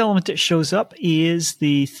 Next element that shows up is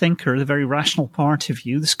the thinker, the very rational part of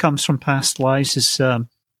you. This comes from past lives as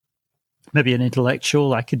maybe an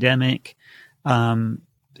intellectual, academic,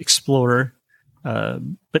 explorer.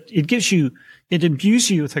 But it imbues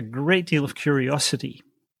you with a great deal of curiosity.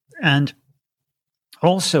 And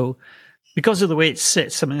also, because of the way it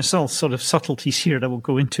sits, I mean, there's all sort of subtleties here that we'll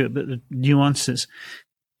go into it, but the nuances.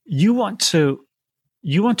 You want to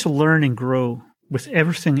learn and grow with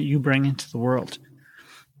everything that you bring into the world.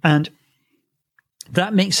 And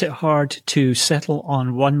that makes it hard to settle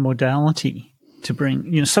on one modality to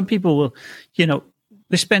bring. Some people will,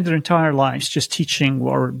 they spend their entire lives just teaching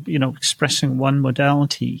or, expressing one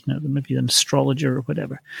modality, maybe an astrologer or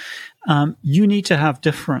whatever. You need to have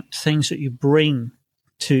different things that you bring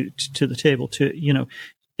to the table.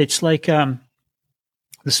 It's like the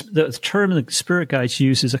term the spirit guides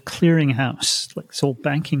use is a clearinghouse, like this old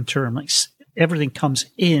banking term, like everything comes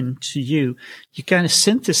in to you. You kind of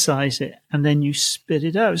synthesize it and then you spit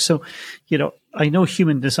it out. So, I know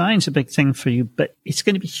human design is a big thing for you, but it's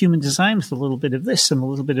going to be human design with a little bit of this and a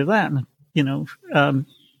little bit of that. And, and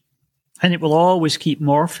it will always keep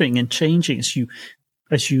morphing and changing as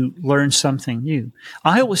you learn something new.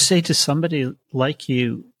 I always say to somebody like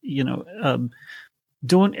you,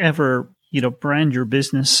 don't ever, brand your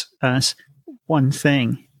business as one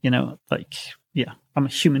thing, I'm a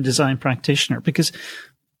human design practitioner, because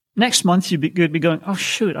next month you'd be going, oh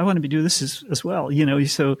shoot, I want to be doing this as well.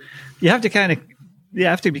 So you have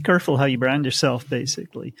to be careful how you brand yourself,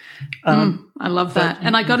 basically. I love that.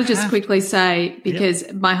 And I got to just quickly say,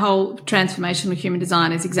 because my whole transformation with human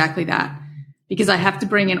design is exactly that, because I have to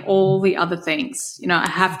bring in all the other things, I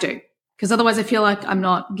have to, because otherwise I feel like I'm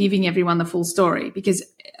not giving everyone the full story, because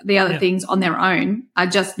the other things on their own are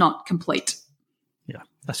just not complete. Yeah,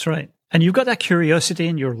 that's right. And you've got that curiosity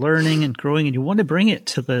and you're learning and growing and you want to bring it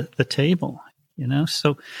to the table,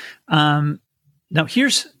 So now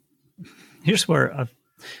here's where I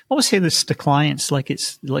always say this to clients, like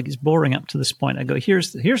it's boring up to this point. I go,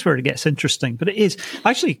 here's where it gets interesting. But it is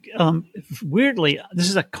actually, weirdly, this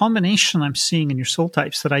is a combination I'm seeing in your soul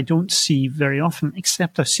types that I don't see very often,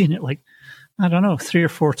 except I've seen it 3 or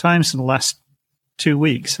 4 times in the last 2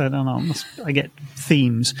 weeks. I don't know. I get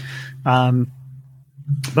themes.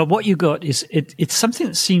 But what you got is it's something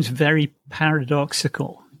that seems very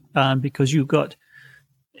paradoxical, because you've got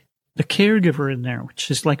the caregiver in there,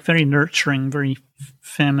 which is like very nurturing, very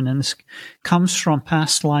feminine. This comes from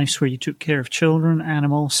past lives where you took care of children,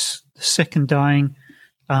 animals, the sick and dying.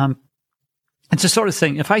 It's the sort of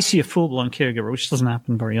thing, if I see a full-blown caregiver, which doesn't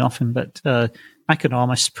happen very often, but I could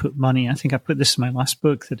almost put money, I think I put this in my last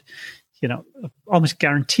book, that, almost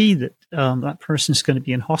guarantee that that person's going to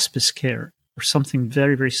be in hospice care or something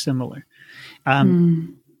very, very similar.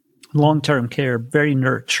 Long-term care, very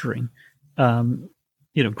nurturing,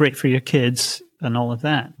 great for your kids and all of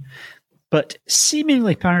that. But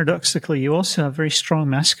seemingly paradoxically, you also have very strong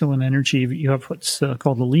masculine energy. You have what's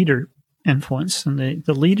called the leader influence. And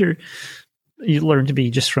the leader, you learn to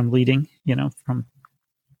be just from leading, it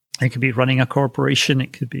could be running a corporation.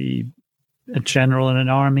 It could be a general in an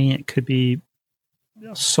army. It could be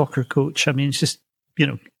a soccer coach. I mean, it's just,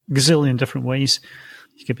 gazillion different ways.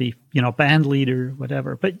 You could be, band leader,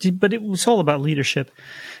 whatever. But it was all about leadership.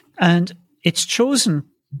 And it's chosen,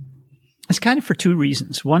 it's kind of for 2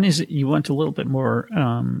 reasons. One is that you want a little bit more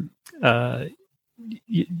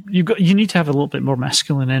you need to have a little bit more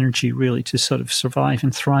masculine energy really to sort of survive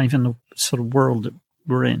and thrive in the sort of world that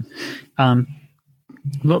we're in. A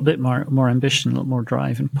little bit more ambition, a little more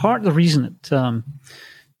drive. And part of the reason that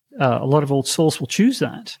a lot of old souls will choose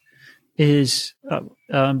that is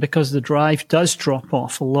because the drive does drop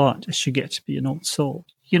off a lot as you get to be an old soul.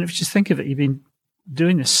 If you just think of it, you've been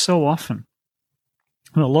doing this so often.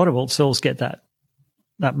 And a lot of old souls get that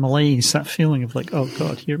malaise, that feeling of like, oh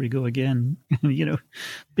God, here we go again.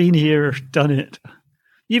 Been here, done it.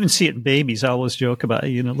 You even see it in babies. I always joke about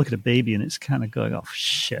it. Look at a baby and it's kind of going, oh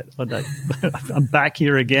shit, I'm back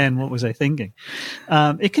here again. What was I thinking?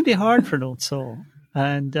 It can be hard for an old soul.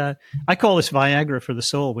 And I call this Viagra for the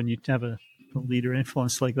soul when you have a leader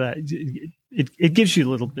influence like that. It gives you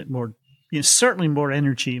a little bit more, certainly more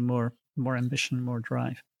energy, more ambition, more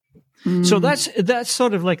drive. So that's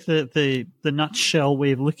sort of like the nutshell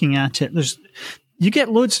way of looking at it. You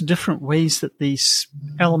get loads of different ways that these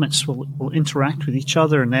elements will interact with each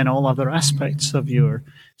other and then all other aspects of your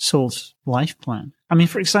soul's life plan. I mean,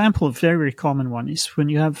 for example, a very, very common one is when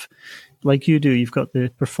you have, like you do, you've got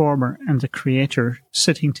the performer and the creator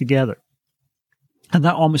sitting together. And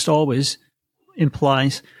that almost always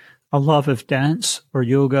implies a love of dance or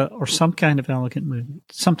yoga or some kind of elegant movement,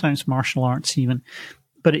 sometimes martial arts even.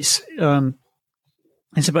 But it's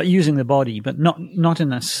about using the body, but not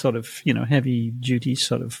in a sort of, heavy duty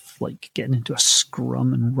sort of like getting into a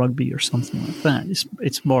scrum and rugby or something like that.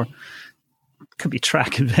 It's more, could be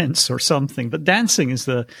track events or something, but dancing is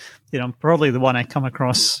probably the one I come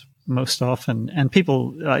across most often. And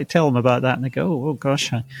people, I tell them about that and they go, oh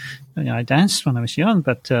gosh, I danced when I was young,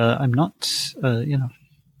 but I'm not, I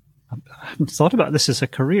haven't thought about this as a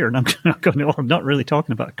career. And I'm not really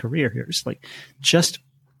talking about a career here. It's like just,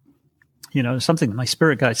 something that my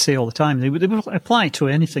spirit guides say all the time. They would apply to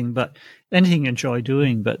anything you enjoy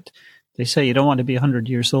doing. But they say you don't want to be 100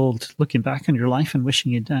 years old looking back on your life and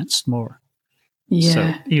wishing you danced more. Yeah.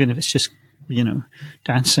 So even if it's just,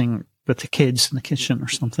 dancing with the kids in the kitchen or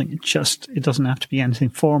something, it doesn't have to be anything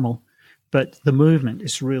formal. But the movement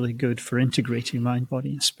is really good for integrating mind,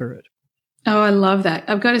 body, and spirit. Oh, I love that.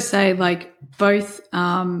 I've got to say, like, both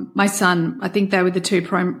my son, I think they were the two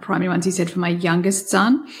primary ones he said for my youngest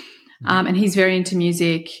son. And he's very into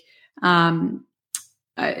music. I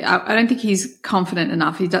don't think he's confident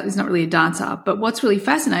enough. He's not really a dancer. But what's really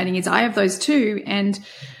fascinating is I have those two, and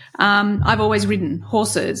I've always ridden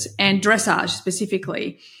horses and dressage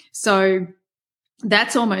specifically. So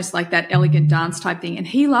that's almost like that elegant dance type thing. And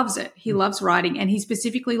he loves it. He loves riding, and he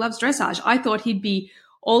specifically loves dressage. I thought he'd be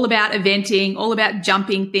all about eventing, all about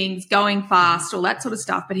jumping things, going fast, all that sort of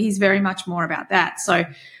stuff. But he's very much more about that. So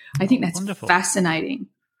I think that's wonderful. Fascinating.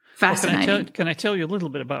 Fascinating. Well, can I tell you a little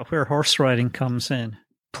bit about where horse riding comes in?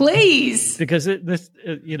 Please. Because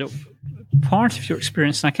part of your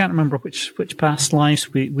experience, and I can't remember which past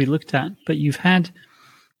lives we looked at, but you've had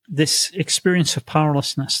this experience of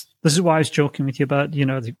powerlessness. This is why I was joking with you about,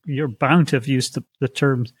 you're bound to have used the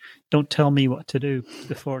term, don't tell me what to do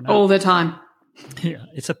before now. All the time. Yeah,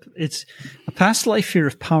 it's a past life fear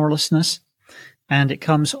of powerlessness, and it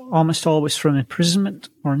comes almost always from imprisonment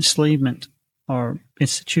or enslavement or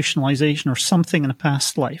institutionalization or something in a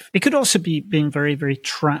past life. It could also be being very, very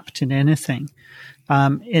trapped in anything.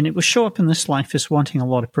 And it will show up in this life as wanting a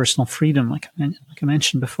lot of personal freedom, like I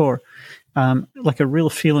mentioned before, like a real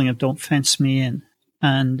feeling of don't fence me in,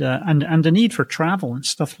 and the need for travel and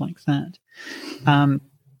stuff like that.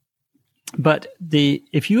 But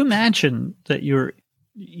if you imagine that you're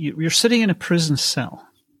sitting in a prison cell,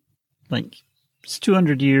 like it's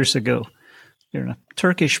 200 years ago, you're in a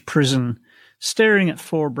Turkish prison, staring at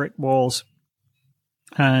 4 brick walls,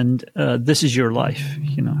 and this is your life.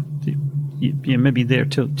 You may be there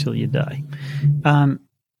till you die.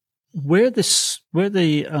 Where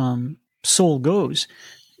the soul goes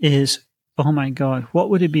is, oh my God, what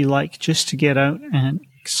would it be like just to get out and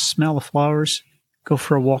smell the flowers, go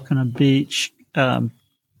for a walk on a beach,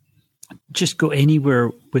 just go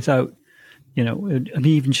anywhere without,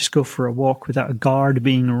 even just go for a walk without a guard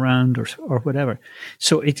being around or whatever.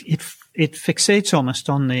 So it fixates almost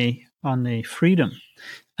on the freedom.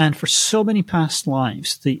 And for so many past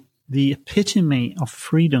lives, the epitome of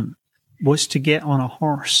freedom was to get on a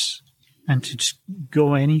horse and to just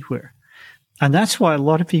go anywhere. And that's why a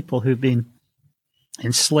lot of people who've been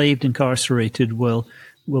enslaved, incarcerated will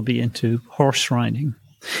be into horse riding.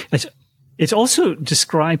 It's also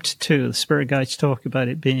described too, the spirit guides talk about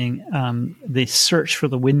it being the search for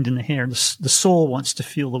the wind in the hair. The soul wants to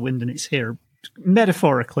feel the wind in its hair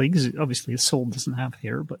metaphorically, because obviously the soul doesn't have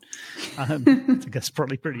hair, but I think that's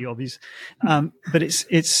probably pretty obvious. But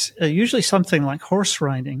it's usually something like horse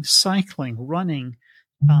riding, cycling, running,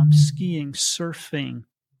 skiing, surfing,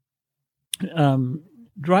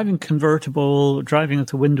 driving convertible, driving with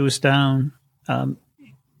the windows down,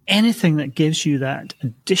 anything that gives you that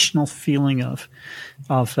additional feeling of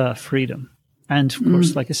freedom. And of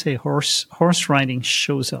course, like I say, horse riding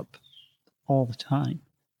shows up all the time.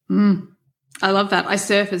 I love that. I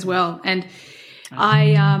surf as well. And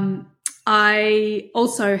I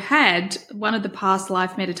also had one of the past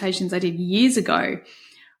life meditations I did years ago,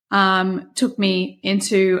 took me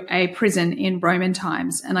into a prison in Roman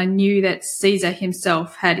times. And I knew that Caesar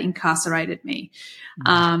himself had incarcerated me,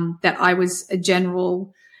 that I was a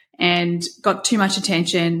general and got too much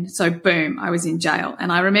attention. So boom, I was in jail.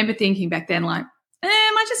 And I remember thinking back then, like, am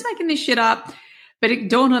I just making this shit up? But it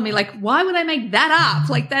dawned on me, like, why would I make that up?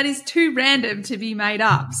 Like, that is too random to be made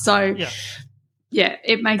up. So, yeah,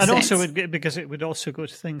 it makes sense. And also, because it would also go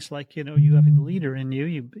to things like, you having the leader in you,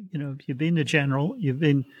 you've been the general, you've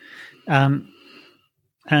been,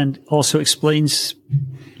 and also explains,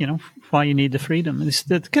 why you need the freedom.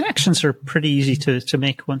 The connections are pretty easy to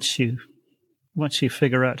make once you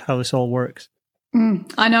figure out how this all works.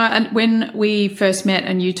 I know. And when we first met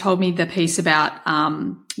and you told me the piece about,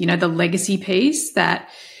 the legacy piece that,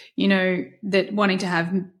 that wanting to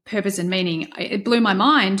have purpose and meaning, it blew my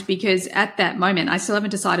mind because at that moment, I still haven't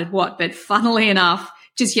decided what, but funnily enough,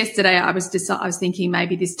 just yesterday I was thinking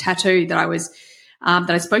maybe this tattoo that that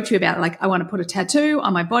I spoke to you about, like I want to put a tattoo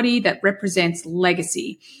on my body that represents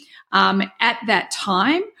legacy. At that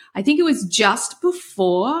time, I think it was just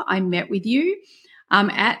before I met with you.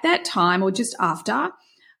 At that time or just after,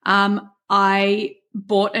 I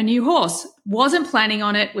bought a new horse, wasn't planning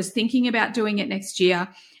on it, was thinking about doing it next year.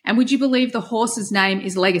 And would you believe the horse's name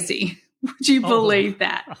is Legacy? Would you believe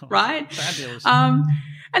that? Right? Fabulous.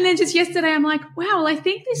 And then just yesterday, I'm like, wow, well, I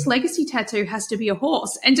think this legacy tattoo has to be a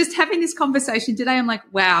horse. And just having this conversation today, I'm like,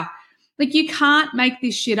 wow, like you can't make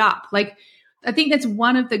this shit up. Like, I think that's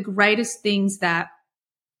one of the greatest things that,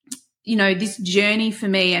 this journey for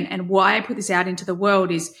me and why I put this out into the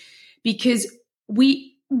world is because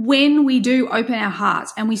when we do open our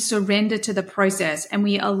hearts and we surrender to the process and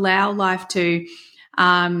we allow life to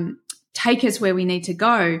take us where we need to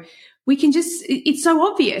go, we can it's so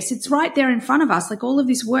obvious. It's right there in front of us. Like all of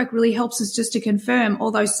this work really helps us just to confirm all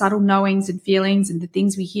those subtle knowings and feelings and the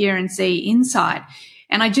things we hear and see inside.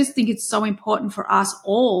 And I just think it's so important for us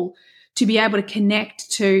all to be able to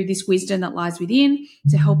connect to this wisdom that lies within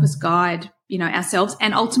to help us guide, ourselves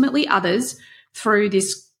and ultimately others through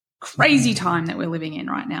this crazy time that we're living in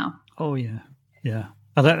right now. Oh, yeah. Yeah.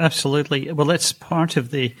 Oh, absolutely. Well, that's part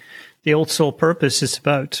of the old soul purpose. It's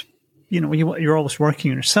about, you're always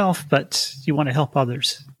working on yourself, but you want to help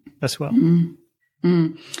others as well.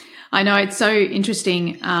 I know. It's so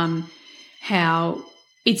interesting how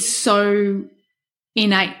it's so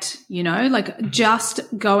innate, like just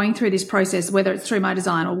going through this process, whether it's through my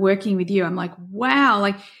design or working with you, I'm like, wow,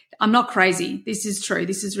 like I'm not crazy. This is true.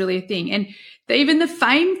 This is really a thing. And even the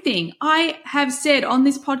fame thing, I have said on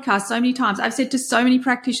this podcast so many times, I've said to so many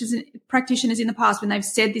practitioners in the past when they've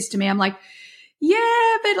said this to me, I'm like,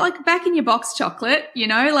 yeah, but like back in your box chocolate,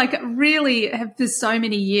 like really have for so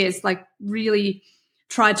many years, like really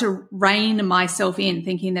tried to rein myself in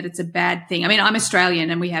thinking that it's a bad thing. I mean, I'm Australian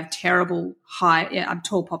and we have terrible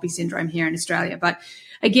tall poppy syndrome here in Australia. But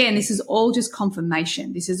again, this is all just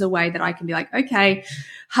confirmation. This is a way that I can be like, okay,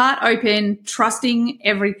 heart open, trusting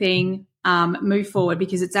everything, move forward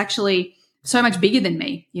because it's actually so much bigger than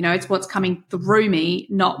me. It's what's coming through me,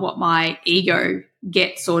 not what my ego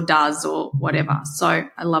gets or does or whatever. So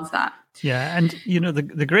I love that. Yeah. And,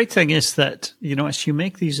 the great thing is that, as you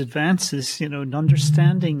make these advances, in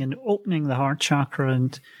understanding and opening the heart chakra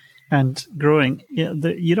and growing,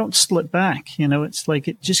 you don't slip back. It's like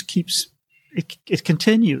it just keeps, it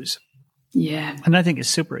continues. Yeah. And I think it's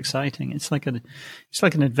super exciting. It's like an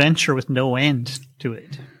adventure with no end to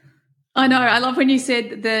it. I know. I love when you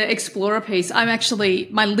said the explorer piece. I'm actually,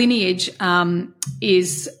 my lineage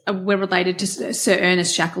we're related to Sir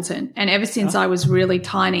Ernest Shackleton. And ever since I was really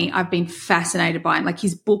tiny, I've been fascinated by him. Like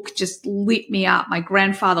his book just lit me up. My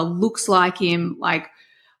grandfather looks like him. Like,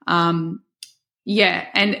 yeah.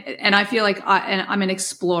 And I feel like I'm an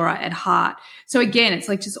explorer at heart. So again, it's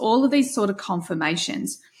like just all of these sort of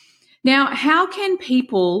confirmations. Now, how can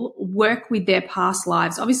people work with their past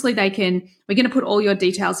lives? Obviously, we're going to put all your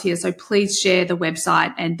details here, so please share the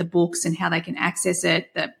website and the books and how they can access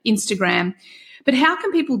it, the Instagram. But how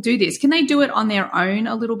can people do this? Can they do it on their own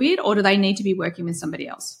a little bit, or do they need to be working with somebody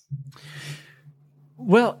else?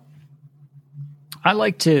 Well, I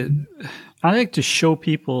like to show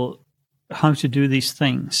people how to do these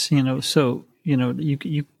things, so,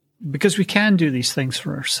 you because we can do these things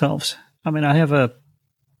for ourselves. I mean, if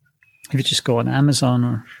you just go on Amazon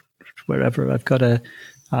or wherever, I've got it's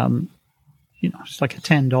like a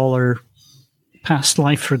 $10 past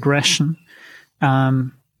life regression.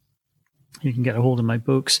 You can get a hold of my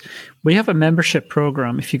books. We have a membership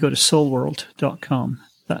program. If you go to soulworld.com,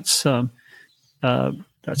 that's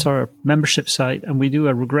our membership site, and we do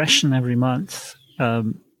a regression every month. I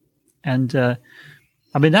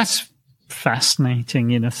mean, that's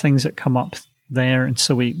fascinating, things that come up there. And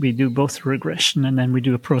so we do both regression, and then we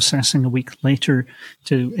do a processing a week later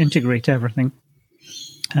to integrate everything.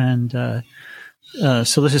 And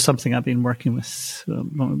so this is something I've been working with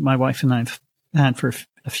my wife and I've had for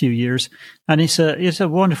a few years. And it's a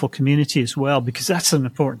wonderful community as well, because that's an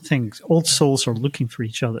important thing. Old souls are looking for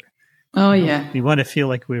each other. Oh, yeah. We want to feel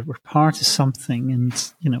like we're part of something, and,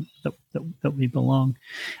 that we belong.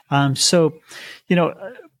 So,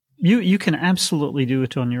 you can absolutely do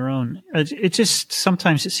it on your own. It just,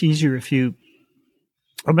 sometimes it's easier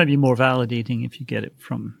or maybe more validating if you get it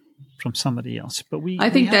from somebody else. But I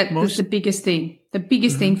think that was the biggest thing. The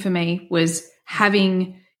biggest thing for me was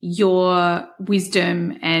having your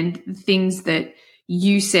wisdom and things that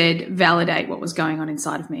you said validate what was going on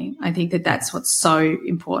inside of me. I think that that's what's so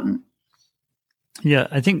important. Yeah,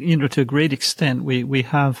 I think, to a great extent, we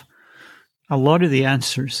have a lot of the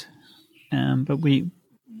answers, but we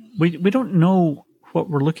don't know what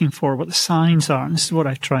we're looking for, what the signs are. And this is what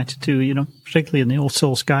I've tried to do, particularly in the Old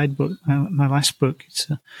Souls Guidebook, my last book. It's,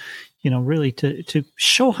 really to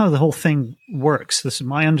show how the whole thing works. This is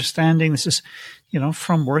my understanding. This is,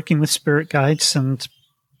 from working with spirit guides and,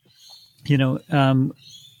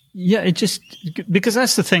 it just, because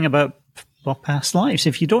that's the thing about past lives.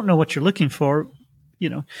 If you don't know what you're looking for,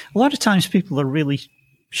 a lot of times people are really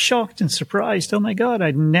shocked and surprised. Oh my God, I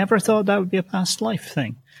never thought that would be a past life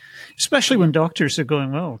thing. Especially when doctors are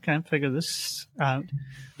going, well, can't figure this out.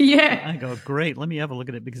 Yeah. I go, great, let me have a look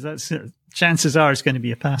at it, because that's chances are it's going to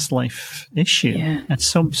be a past life issue. Yeah. And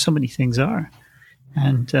so many things are.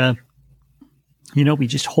 And, we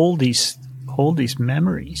just hold these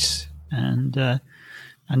memories, and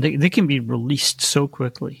they can be released so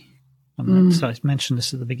quickly. So I mentioned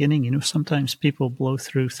this at the beginning, sometimes people blow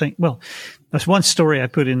through things. Well, that's one story I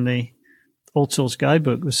put in the Old Souls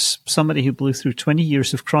Guidebook, was somebody who blew through 20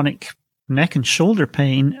 years of chronic neck and shoulder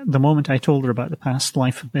pain the moment I told her about the past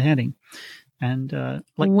life of beheading. And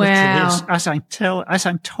wow. as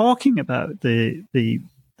I'm talking about the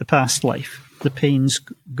past life, the pain's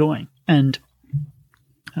going. And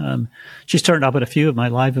she's turned up at a few of my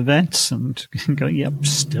live events and going, yep,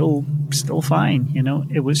 still fine.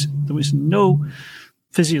 There was no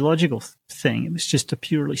physiological thing. It was just a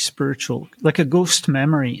purely spiritual, like a ghost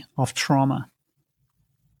memory of trauma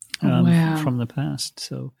from the past.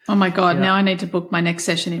 So, oh my God, now I need to book my next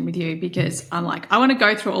session in with you, because I'm like, I want to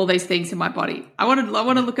go through all these things in my body. I want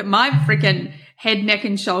to look at my freaking head, neck,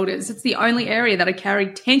 and shoulders. It's the only area that I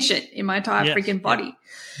carry tension in my entire freaking body.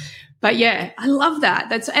 But yeah, I love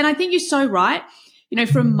that. And I think you're so right.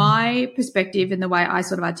 From my perspective and the way I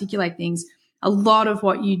sort of articulate things, a lot of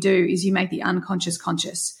what you do is you make the unconscious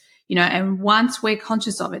conscious, and once we're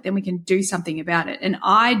conscious of it, then we can do something about it. And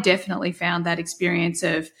I definitely found that experience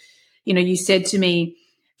of, you said to me,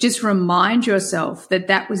 just remind yourself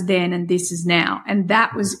that was then and this is now. And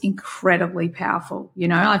that was incredibly powerful.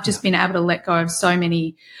 I've just been able to let go of so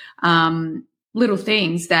many little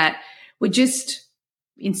things that were just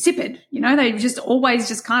insipid. They were just always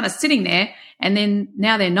just kind of sitting there, and then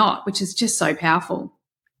now they're not, which is just so powerful.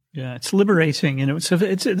 Yeah, it's liberating.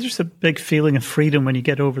 There's a big feeling of freedom when you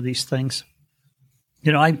get over these things.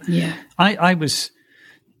 I was,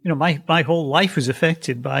 my whole life was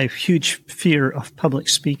affected by a huge fear of public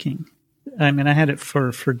speaking. I mean, I had it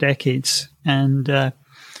for decades, and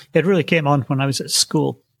it really came on when I was at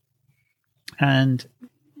school. And,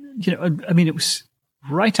 it was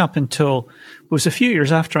right up until, it was a few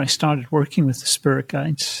years after I started working with the spirit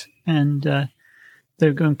guides, and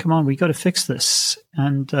they're going, come on, we got to fix this.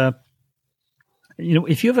 And,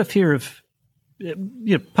 if you have a fear of,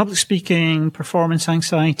 public speaking, performance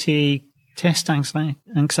anxiety, test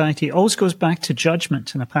anxiety, it always goes back to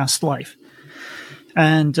judgment in a past life.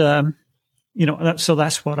 And, so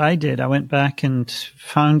that's what I did. I went back and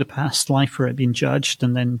found a past life where I'd been judged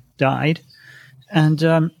and then died.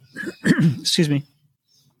 And, excuse me.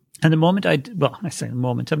 And the moment I say the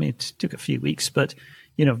moment, it took a few weeks, but,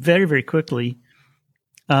 very, very quickly,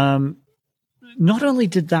 not only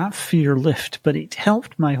did that fear lift, but it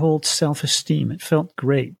helped my whole self-esteem. It felt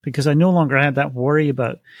great because I no longer had that worry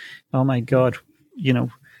about, oh my God,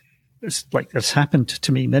 it's like it's happened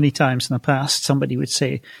to me many times in the past. Somebody would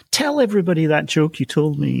say, "Tell everybody that joke you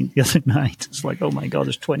told me the other night." It's like, oh my God,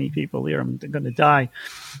 there's 20 people here. I'm going to die.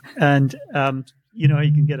 And, you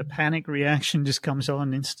can get a panic reaction just comes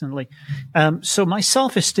on instantly. So my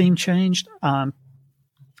self-esteem changed.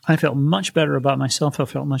 I felt much better about myself. I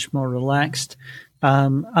felt much more relaxed.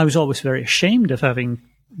 I was always very ashamed of having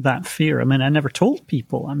that fear. I mean, I never told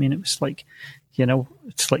people. I mean, it was like,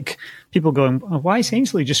 it's like people going, oh, why is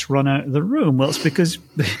Ainslie just run out of the room? Well, it's because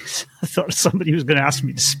I thought somebody was going to ask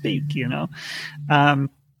me to speak,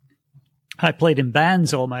 I played in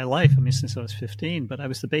bands all my life. I mean, since I was 15, but I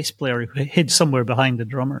was the bass player who hid somewhere behind the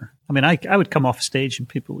drummer. I mean, I would come off stage and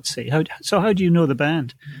people would say, how do you know the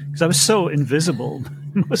band? Because I was so invisible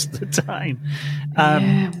most of the time.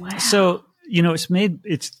 Wow. So, it's made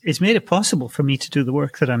it possible for me to do the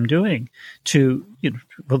work that I'm doing to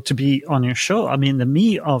be on your show. I mean, the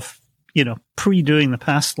me of, pre-doing the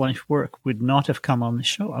past life work would not have come on the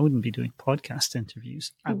show. I wouldn't be doing podcast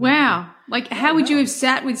interviews. Wow. Like, how would you have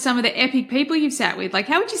sat with some of the epic people you've sat with? Like,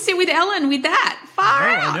 how would you sit with Ellen with that? Far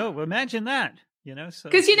out. I know. Imagine that,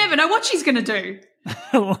 Because you never know what she's going to do.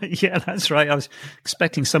 Well, yeah, that's right. I was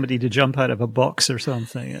expecting somebody to jump out of a box or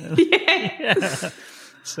something. Yeah.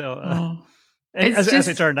 So, as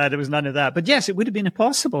it turned out, there was none of that. But yes, it would have been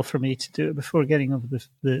impossible for me to do it before getting over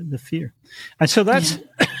the fear. And so that's,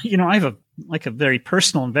 I have a very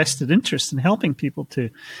personal invested interest in helping people to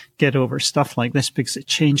get over stuff like this because it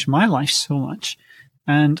changed my life so much.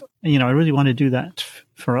 And, I really want to do that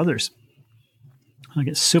for others. I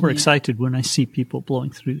get super excited when I see people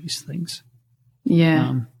blowing through these things.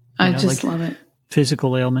 Yeah. I just love it.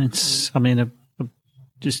 Physical ailments. I mean, I've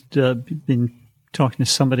just been talking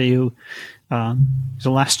to somebody who,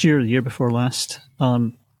 the year before last,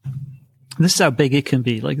 this is how big it can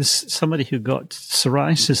be. Like this, somebody who got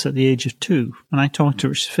psoriasis at the age of 2. When I talked to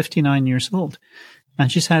her, she's 59 years old,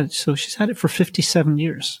 and she's had it for 57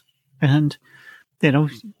 years. And,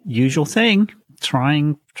 usual thing,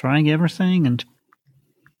 trying everything. And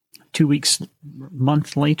 2 weeks,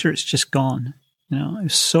 month later, it's just gone. It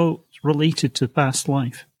was so related to past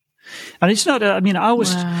life. And it's not, I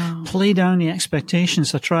always play down the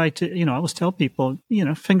expectations. I try to, I always tell people,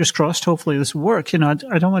 fingers crossed, hopefully this will work. I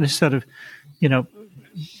don't want to sort of,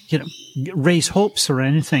 raise hopes or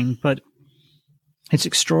anything, but it's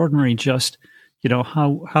extraordinary just,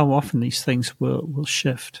 how often these things will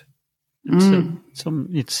shift. So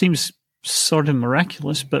it seems sort of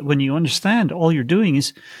miraculous, but when you understand, all you're doing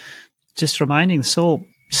is just reminding the soul,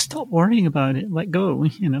 stop worrying about it, let go,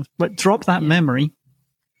 drop that memory.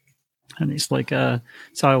 And it's like, so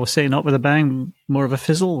I always say, not with a bang, more of a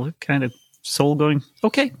fizzle, kind of soul going,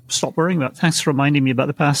 okay, stop worrying about it. Thanks for reminding me about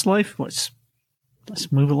the past life. Let's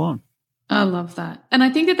move along. I love that. And I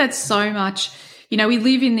think that that's so much, we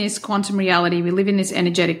live in this quantum reality. We live in this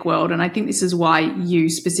energetic world. And I think this is why you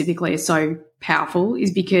specifically are so powerful,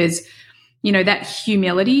 is because, that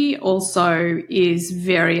humility also is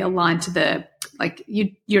very aligned to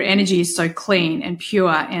your energy is so clean and pure,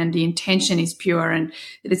 and the intention is pure, and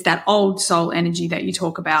it's that old soul energy that you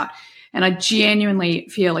talk about. And I genuinely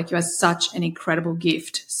feel like you are such an incredible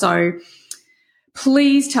gift. So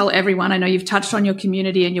please tell everyone, I know you've touched on your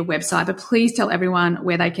community and your website, but please tell everyone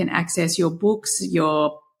where they can access your books,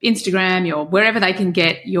 your Instagram, wherever they can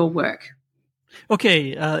get your work.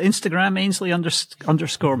 Okay. Instagram, Ainslie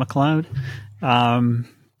 _ MacLeod.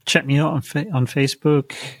 Check me out on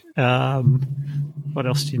Facebook. What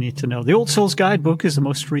else do you need to know? The Old Souls Guidebook is the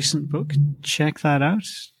most recent book. Check that out.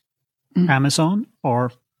 Amazon,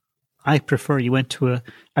 or I prefer you went to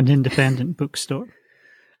an independent bookstore.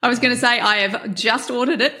 I was going to say I have just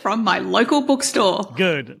ordered it from my local bookstore.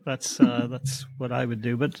 Good. That's what I would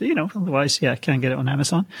do. But, otherwise, I can get it on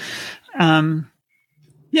Amazon.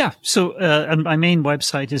 So and my main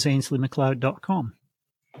website is ainsliemacleod.com.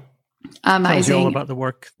 Amazing. Tells you all about the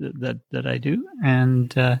work that I do.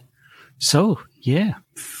 And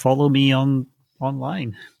follow me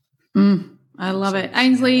online. I love it.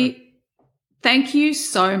 Ainsley, thank you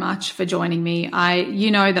so much for joining me. You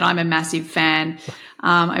know that I'm a massive fan.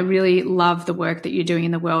 I really love the work that you're doing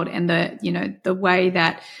in the world, and the way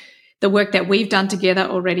that the work that we've done together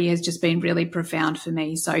already has just been really profound for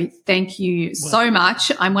me. So thank you so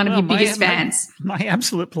much. I'm one of your biggest fans. My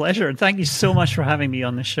absolute pleasure. And thank you so much for having me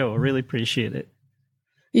on the show. I really appreciate it.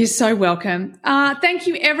 You're so welcome. Thank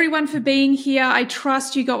you, everyone, for being here. I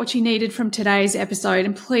trust you got what you needed from today's episode,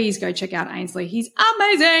 and please go check out Ainslie. He's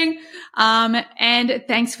amazing. And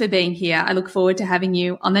thanks for being here. I look forward to having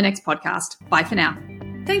you on the next podcast. Bye for now.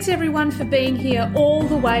 Thanks, everyone, for being here all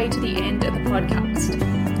the way to the end of the podcast.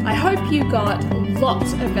 I hope you got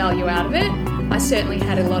lots of value out of it. I certainly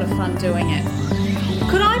had a lot of fun doing it.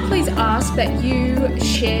 Could I please ask that you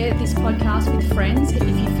share this podcast with friends if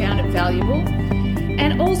you found it valuable?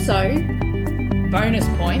 And also, bonus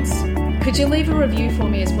points, could you leave a review for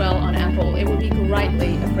me as well on Apple? It would be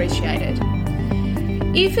greatly appreciated.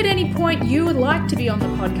 If at any point you would like to be on the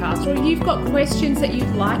podcast, or you've got questions that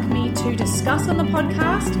you'd like me to discuss on the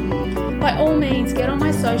podcast, by all means get on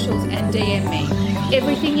my socials and DM me.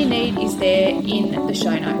 Everything you need is there in the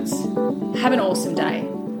show notes. Have an awesome day.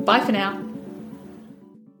 Bye for now.